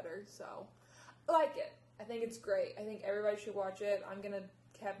 or better. So, I like it. I think it's great. I think everybody should watch it. I'm going to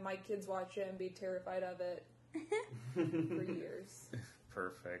have my kids watch it and be terrified of it for years.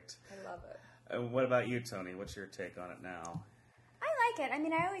 Perfect. I love it. And what about you, Tony? What's your take on it now? I like it. I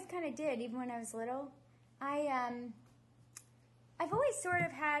mean, I always kind of did, even when I was little. I've always sort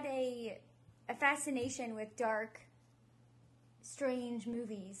of had a fascination with dark, strange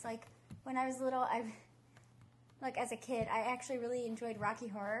movies. Like when I was little, as a kid, I actually really enjoyed Rocky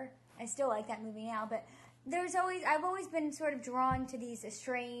Horror. I still like that movie now, but I've always been sort of drawn to these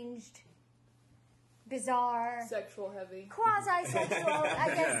estranged, bizarre, Sexual heavy. quasi-sexual, I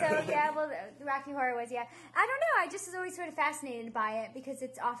guess so, yeah, well, Rocky Horror was, yeah. I don't know, I just was always sort of fascinated by it because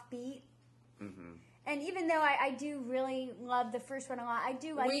it's offbeat. Mm-hmm. And even though I do really love the first one a lot, I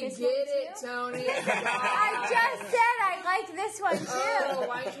do like We this get one it, too. Tony. I just said I like this one too. Oh,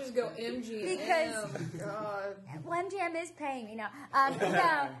 why don't you just go MGM? Because- God. Well, MGM is paying me now.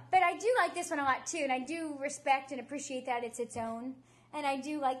 No, but I do like this one a lot too, and I do respect and appreciate that it's its own. And I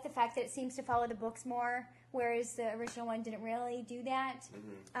do like the fact that it seems to follow the books more, whereas the original one didn't really do that.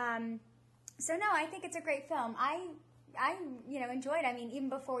 So no, I think it's a great film. I enjoyed. I mean, even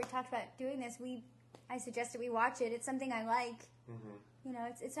before we talked about doing this, I suggested we watch it. It's something I like. You know,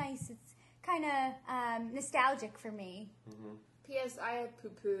 it's nice. It's kind of nostalgic for me. P.S. I have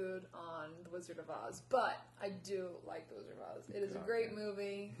poo-pooed on The Wizard of Oz, but I do like The Wizard of Oz. It is a great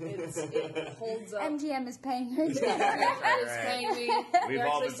movie. It holds up. MGM is paying her. It's paying me. We've They're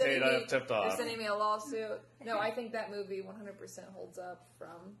all actually been paid sending me- tipped off. They're sending me a lawsuit. No, I think that movie 100% holds up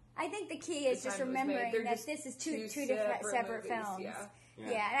from... I think the key is The just time it was made. remembering They're that just this is two two different separate movies, films.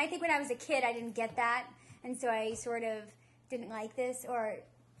 yeah. And I think when I was a kid, I didn't get that, and so I sort of didn't like this or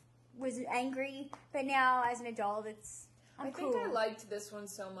was angry. But now, as an adult, I'm I cool. think I liked this one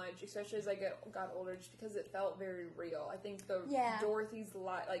so much, especially as I got older, just because it felt very real. I think Dorothy's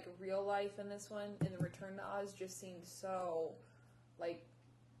real life in this one, in the Return to Oz, just seemed so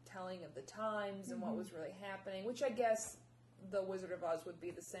telling of the times and what was really happening. Which I guess the Wizard of Oz would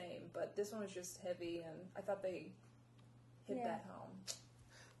be the same, but this one was just heavy, and I thought they hit that home.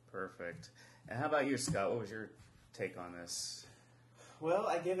 Perfect. And how about you, Scott? What was your take on this? Well,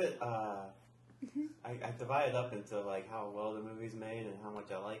 I give it. I divide it up into how well the movie's made and how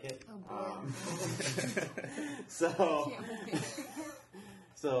much I like it. Oh,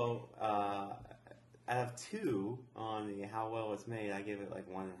 So I have 2 on the how well it's made. I give it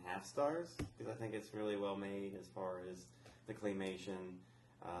 1.5 stars because I think it's really well made as far as the claymation.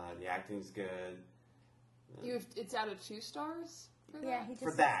 The acting's good. It's out of 2 stars? Yeah, he just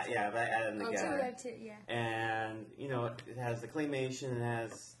For that, yeah, but I added them Okay. together. yeah. And it has the claymation, it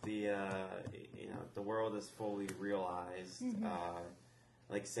has the the world is fully realized.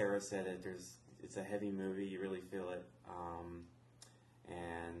 Like Sarah said, it's a heavy movie. You really feel it.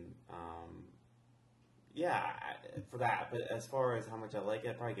 For that. But as far as how much I like it,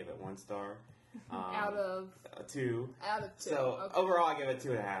 I'd probably give it 1 star. Out of 2. Out of 2. So okay. overall, I give it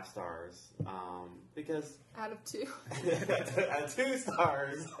 2.5 stars. Because Out of 2. at 2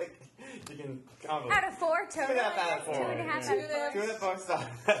 stars, You can comment. Out of 4, totally. 2.5 out of 4. 2.5 out of 4. 2.5 stars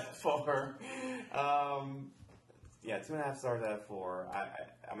out of 4. Yeah, 2.5 stars out of 4.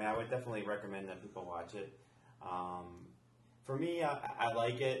 I mean, I would definitely recommend that people watch it. For me, I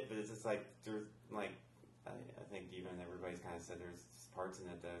like it, but it's just like there's like I think even everybody's kind of said there's parts in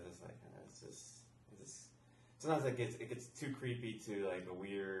it that are just like it's just sometimes it gets too creepy to like a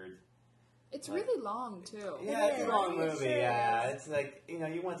weird. It's really long too. Yeah, it's a long It movie. sure Yeah, is. it's like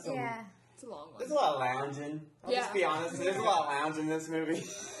you want some. Yeah. It's a long one. There's a lot of lounging. I'll just be honest. There's a lot of lounging in this movie.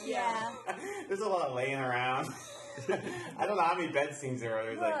 Yeah. There's a lot of laying around. I don't know how many bed scenes there are.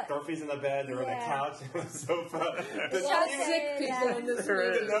 There's like trophies in the bed, or on the couch, or on the sofa. There's a lot of sick people in this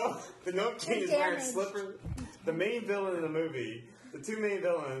movie. The Gnome King is wearing slippers. The main villain in the movie, the two main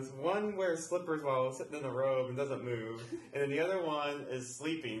villains, one wears slippers while sitting in a robe and doesn't move, and then the other one is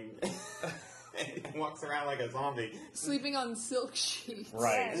sleeping. And walks around like a zombie. Sleeping on silk sheets.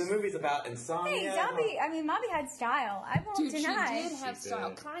 Right. And the movie's about insomnia. Hey, Mommy had style. I won't Dude, deny. she did have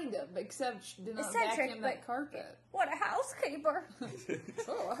style, kind of, except she did not vacuum that carpet. What a housekeeper.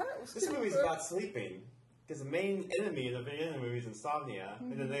 Oh, a housekeeper. This movie's about sleeping. Because the main enemy in the beginning of the movie is insomnia.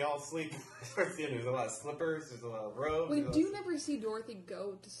 And then they all sleep. Towards the end, there's a lot of slippers, there's a lot of robes. We do never see Dorothy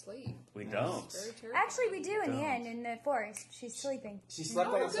go to sleep. We don't. It's very terrible. Actually, we do in the end, in the forest. She's sleeping. She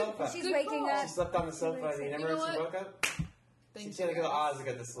slept on the sofa. She's Good waking call. up. She slept on the sofa and you never You know she what? woke up. Thank She had to you, go to guys. Oz to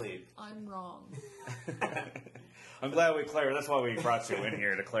get to sleep. I'm wrong. I'm glad we clarified. That's why we brought you in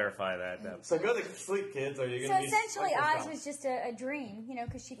here to clarify that. So go to sleep, kids, or you're So going to be essentially, like Oz was just a dream,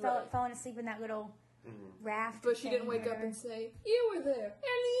 because she fallen asleep in that little raft. But she didn't wake up and say, "You were there, and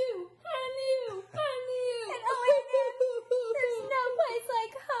you, and you, and you." And oh, there's no place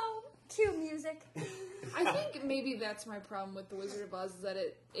like home. Cue music. I think maybe that's my problem with The Wizard of Oz is that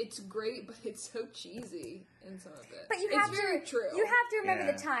it's great, but it's so cheesy in some of it. But it's very true. You have to remember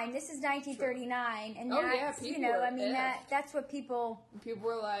Yeah. the time. This is 1939, and Oh, yeah, that's people were pissed. that's what people. People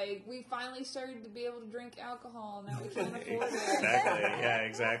were like, "We finally started to be able to drink alcohol. Now we can't afford it." Exactly. Yeah,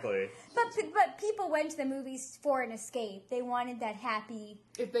 exactly. But people went to the movies for an escape. They wanted that happy.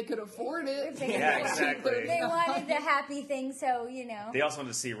 If they could afford it. If they could Yeah, afford it. exactly. They wanted the happy thing, so They also wanted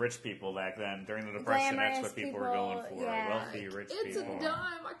to see rich people back then. During the Depression, that's Glamorous what people were going people, for. yeah. Wealthy, rich It's people. a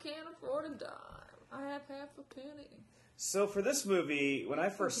dime. I can't afford a dime. I have half a penny. So for this movie, when I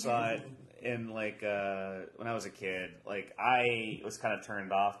first saw it in when I was a kid, I was kind of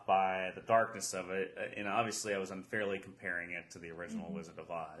turned off by the darkness of it, and obviously I was unfairly comparing it to the original Wizard of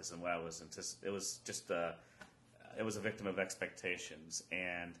Oz, and what I was it was just it was a victim of expectations,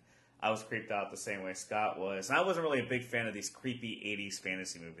 and I was creeped out the same way Scott was. And I wasn't really a big fan of these creepy 80s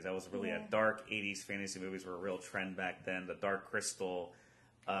fantasy movies. I was really a dark 80s fantasy movies were a real trend back then. The Dark Crystal.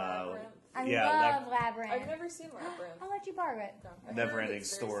 Labyrinth. I yeah, love Labyrinth. I've never seen Labyrinth. I'll let you borrow it. Never-Ending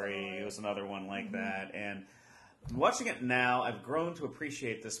Story was another one like that. And watching it now, I've grown to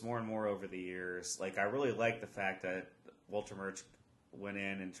appreciate this more and more over the years. I really like the fact that Walter Murch went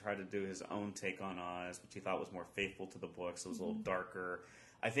in and tried to do his own take on Oz, which he thought was more faithful to the books. It was a little darker.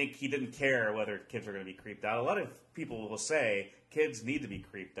 I think he didn't care whether kids were going to be creeped out. A lot of people will say kids need to be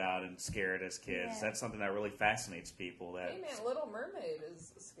creeped out and scared as kids. Yeah. That's something that really fascinates people. That Hey man, Little Mermaid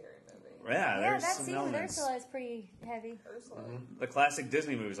is a scary movie. yeah, Yeah, there's that some scene with elements. Ursula is pretty heavy. Ursula. The classic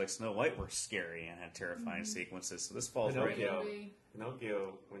Disney movies like Snow White were scary and had terrifying sequences. So this falls right. Pinocchio. Movie.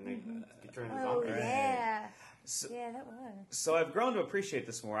 Pinocchio, when they turn into Oh zombies. yeah, So, yeah, that was. so I've grown to appreciate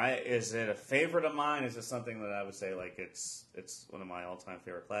this more. Is it a favorite of mine? Is it something that I would say it's one of my all-time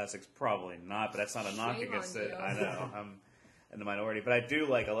favorite classics? Probably not, but that's not a knock Shame against on it. you. I know I'm in the minority, but I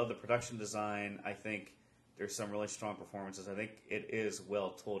do I love the production design. I think there's some really strong performances. I think it is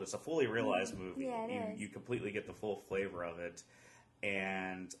well told. It's a fully realized movie. Yeah, it is. You completely get the full flavor of it.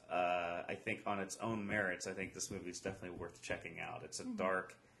 And I think on its own merits, I think this movie is definitely worth checking out. It's a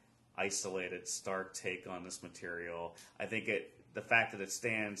dark, isolated, stark take on this material. I think the fact that it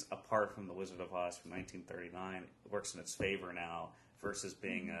stands apart from The Wizard of Oz from 1939 works in its favor now versus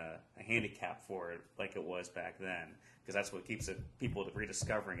being a handicap for it like it was back then, because that's what keeps people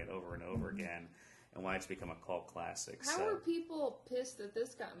rediscovering it over and over again, and why it's become a cult classic. How So are people pissed that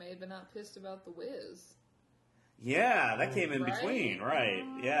this got made, but not pissed about The Wiz? yeah, that came in Right? between, right?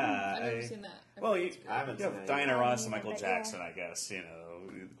 Yeah, I've never seen that. Well, I haven't you seen have it. Diana Ross and either, Michael but yeah. Jackson, I guess.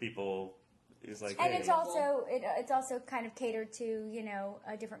 People is like, And hey, it's also it's also kind of catered to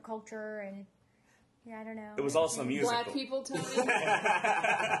a different culture, and I don't know. it was also a musical. Black people tell me.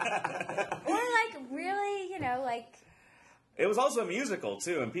 or really It was also a musical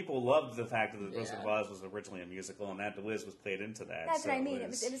too, and people loved the fact that The Wizard of Oz was originally a musical, and that The Wiz was played into that. that's so what I mean. It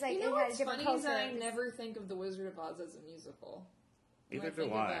was like You know it had a what's different funny is culture. that I never think of The Wizard of Oz as a musical. when Neither I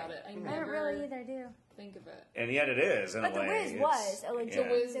think do I. about it. I I don't never really either do. think of it. And yet it is, in But a The way. Wiz It's- was a legit yeah.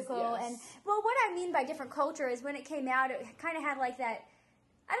 musical, Yes. and well, what I mean by different culture is when it came out, it kind of had like that.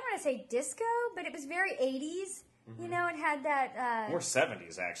 I don't want to say disco, but it was very 80s. You know, it had that. More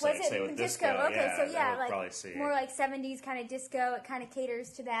 70s, actually, Was I'd say, it with disco? disco. Okay, so I yeah, would like probably see. more like 70s kind of disco. It kind of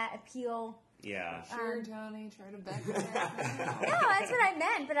caters to that appeal. Yeah. Sure, Tony, try to back it up. No, that's what I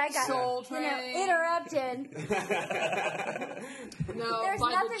meant, but I got Soul you know Train. interrupted. No, There's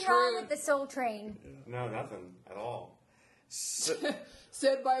Bible nothing wrong truth. with the Soul Train. No, nothing at all. So,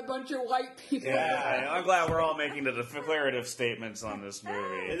 Said by a bunch of white people. yeah, I'm glad we're all making the declarative statements on this It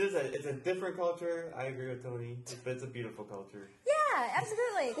movie. is it's a different culture. I agree with Tony, but it's a beautiful culture. Yeah,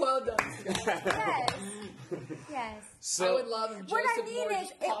 absolutely. Well done, Scott. Yes, yes. So, I would love if What I Joseph mean Moore is,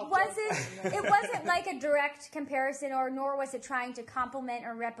 just it popped up wasn't. in It wasn't like a direct comparison, or nor was it trying to complement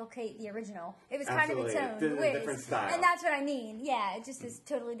or replicate the original. It was kind of its Absolutely. own, It did a Wiz. different style. And that's what I mean. Yeah, it just is a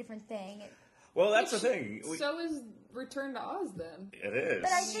totally different thing. well, that's the thing. So is Return to Oz then? It is.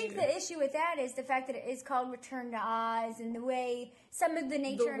 But I think the issue with that is the fact that it is called Return to Oz, and the way some of the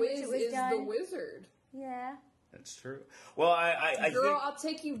nature The in which Wiz it was is done. the wizard. Yeah. That's true. Well, I Girl, think... I'll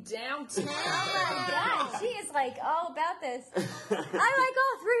take you downtown. Oh my God, she is like all about this.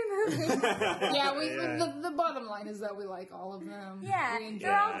 I like all 3 movies. Yeah, Yeah. The bottom line is that we like all of them. Yeah, We enjoy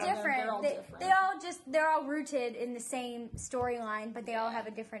they're all all of them. different. They're all different. They're all rooted in the same storyline, but they all have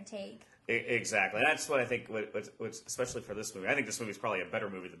a different take. Exactly. That's what I think, what's, especially for this movie. I think this movie is probably a better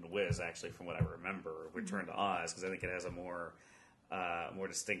movie than The Wiz, actually, from what I remember, Return to Oz, because I think it has a more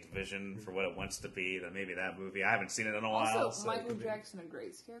distinct vision for what it wants to be than maybe that movie. I haven't seen it in a while. Also, so it Michael could be- Jackson, a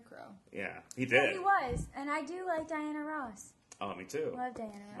great scarecrow. Yeah, he Yeah, did. he was, and I do like Diana Ross. Oh, me too. Love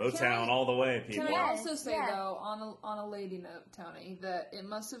Diana Ross. Motown all the way, people. Can I Yes, also say, yeah. though, on a lady note, Tony, that it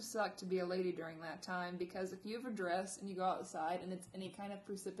must have sucked to be a lady during that time, because if you have a dress and you go outside and it's any kind of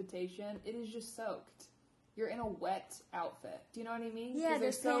precipitation, it is just soaked. You're in a wet outfit. Do you know what I mean? Yeah, 'Cause they're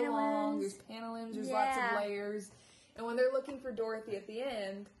there's so long, panelins. there's panelins, there's lots Yeah. of layers. And when they're looking for Dorothy at the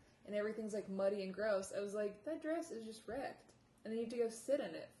end, and everything's like muddy and gross, I was like, that dress is just wrecked. And then you have to go sit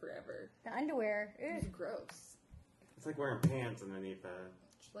in it forever. The underwear. It's Ugh. gross. It's like wearing pants underneath that.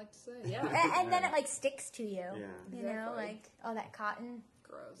 Just like to say, yeah. And then it like sticks to you. Yeah. You know, Exactly. like all that cotton.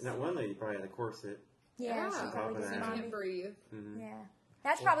 Gross. And that one lady probably had a corset. Yeah, Yeah. she On probably top of did. You that. can't breathe. Yeah.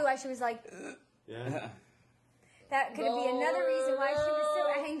 That's probably why she was like, Yeah. that could be another reason why she was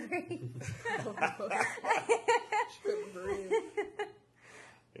so angry. She couldn't breathe.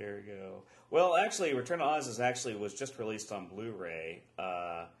 There we go. Well, actually, Return to Oz was just released on Blu-ray.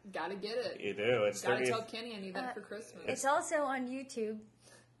 Gotta get it. You do. It's Gotta 30th. tell Kenny I need that for Christmas. It's also on YouTube.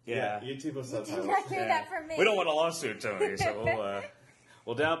 Yeah. YouTube was Did subtitles. not hear that from me. We don't want a lawsuit, Tony, so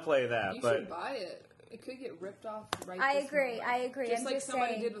we'll downplay that. You but should buy it. It could get ripped off right I this agree. moment. I agree. Just I'm like just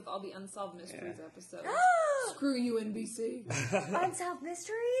somebody saying. did with all the Unsolved Mysteries episodes. Screw Screw you, NBC. Unsolved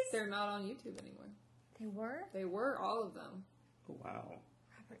Mysteries? They're not on YouTube anymore. They were? They were, all of them. wow.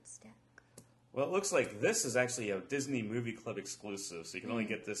 Robert Stack. Well, it looks like this is actually a Disney Movie Club exclusive, so you can only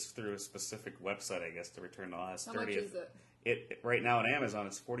get this through a specific website, I guess, to Return to Oz. How much is it? It right now on Amazon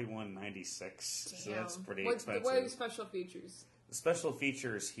it's $41.96, so that's pretty expensive. What are your special features? The special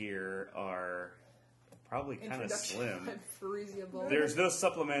features here are probably kind of Introduction slim. by Frisia Bowl. There's no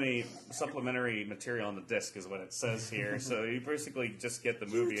supplementary material on the disc, is what it says here. So you basically just get the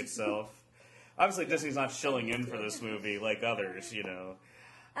movie itself. Obviously, Disney's not shilling in for this movie like others, you know.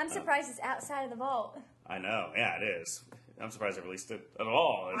 I'm surprised it's outside of the vault. I know, yeah, it is. I'm surprised they released it at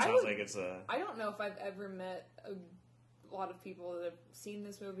all. It I sounds would- like it's a. I don't know if I've ever met a lot of people that have seen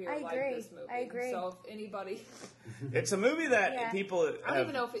this movie or I like agree. this movie. I agree. So if anybody, It's a movie that Yeah. people. I don't have-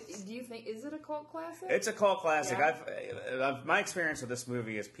 even know if it. Do you think is it a cult classic? It's a cult classic. Yeah. My experience with this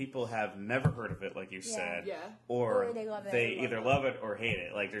movie is people have never heard of it, like you said, Yeah. or Or they love it. they They love either it. love it or hate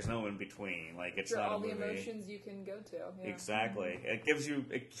it. Like there's no in between. Like it's For not all a the movie. emotions you can go to. Yeah. Exactly. It gives you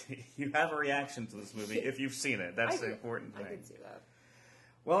you have a reaction to this movie if you've seen it. That's I the could- important I thing. could see that.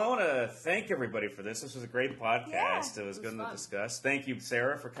 Well, I want to thank everybody for this. This was a great podcast. Yeah, it was it was good to fun. discuss. Thank you,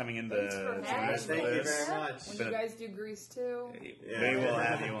 Sarah, for coming in Thanks for to having us me. for Thank you this. very much. When Been you a- guys do Grease too, Maybe we'll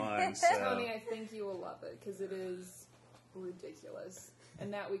have you on. So. Tony, I think you will love it because it is ridiculous,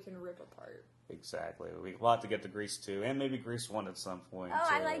 and that we can rip apart. Exactly. We'll have to get to Grease 2 and maybe Grease 1 at some point. Oh,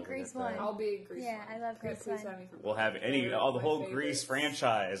 I too. like We'll Grease get that. 1. I'll be a Grease. Yeah, one. I love Can you Grease please 1. have me for We'll have They're the my whole favorites. Grease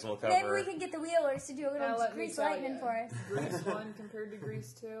franchise. We'll cover. Maybe we can get the Wheelers to do a Now little let me Grease tell Lightning ya, for us. Grease 1 compared to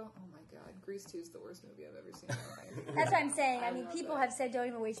Grease 2. Oh my god, Grease 2 is the worst movie I've ever seen in my life. That's what I'm saying. I I mean, love people it. have said don't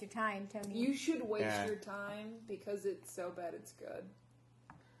even waste your time, Tony. You should waste Yeah. your time because it's so bad it's good.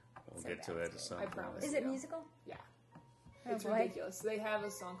 We'll So get to bad, it. it's So I promise. Is it musical? Yeah. It's boy. ridiculous. They have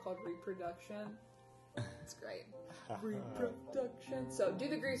a song called Reproduction. It's great. Reproduction. So do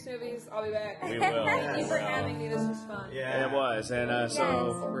the Grease movies. I'll be back. We will. Thank you for having me. This was fun. Yeah. It was. And so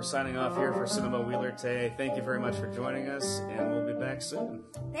Yes. we're signing off here for Cinema Wheeler today. Thank you very much for joining us, and we'll be back soon.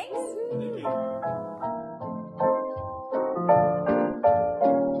 Thanks. Thank you.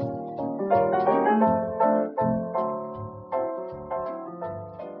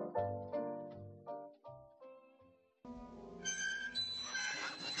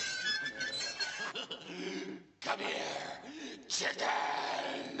 Come here, chicken!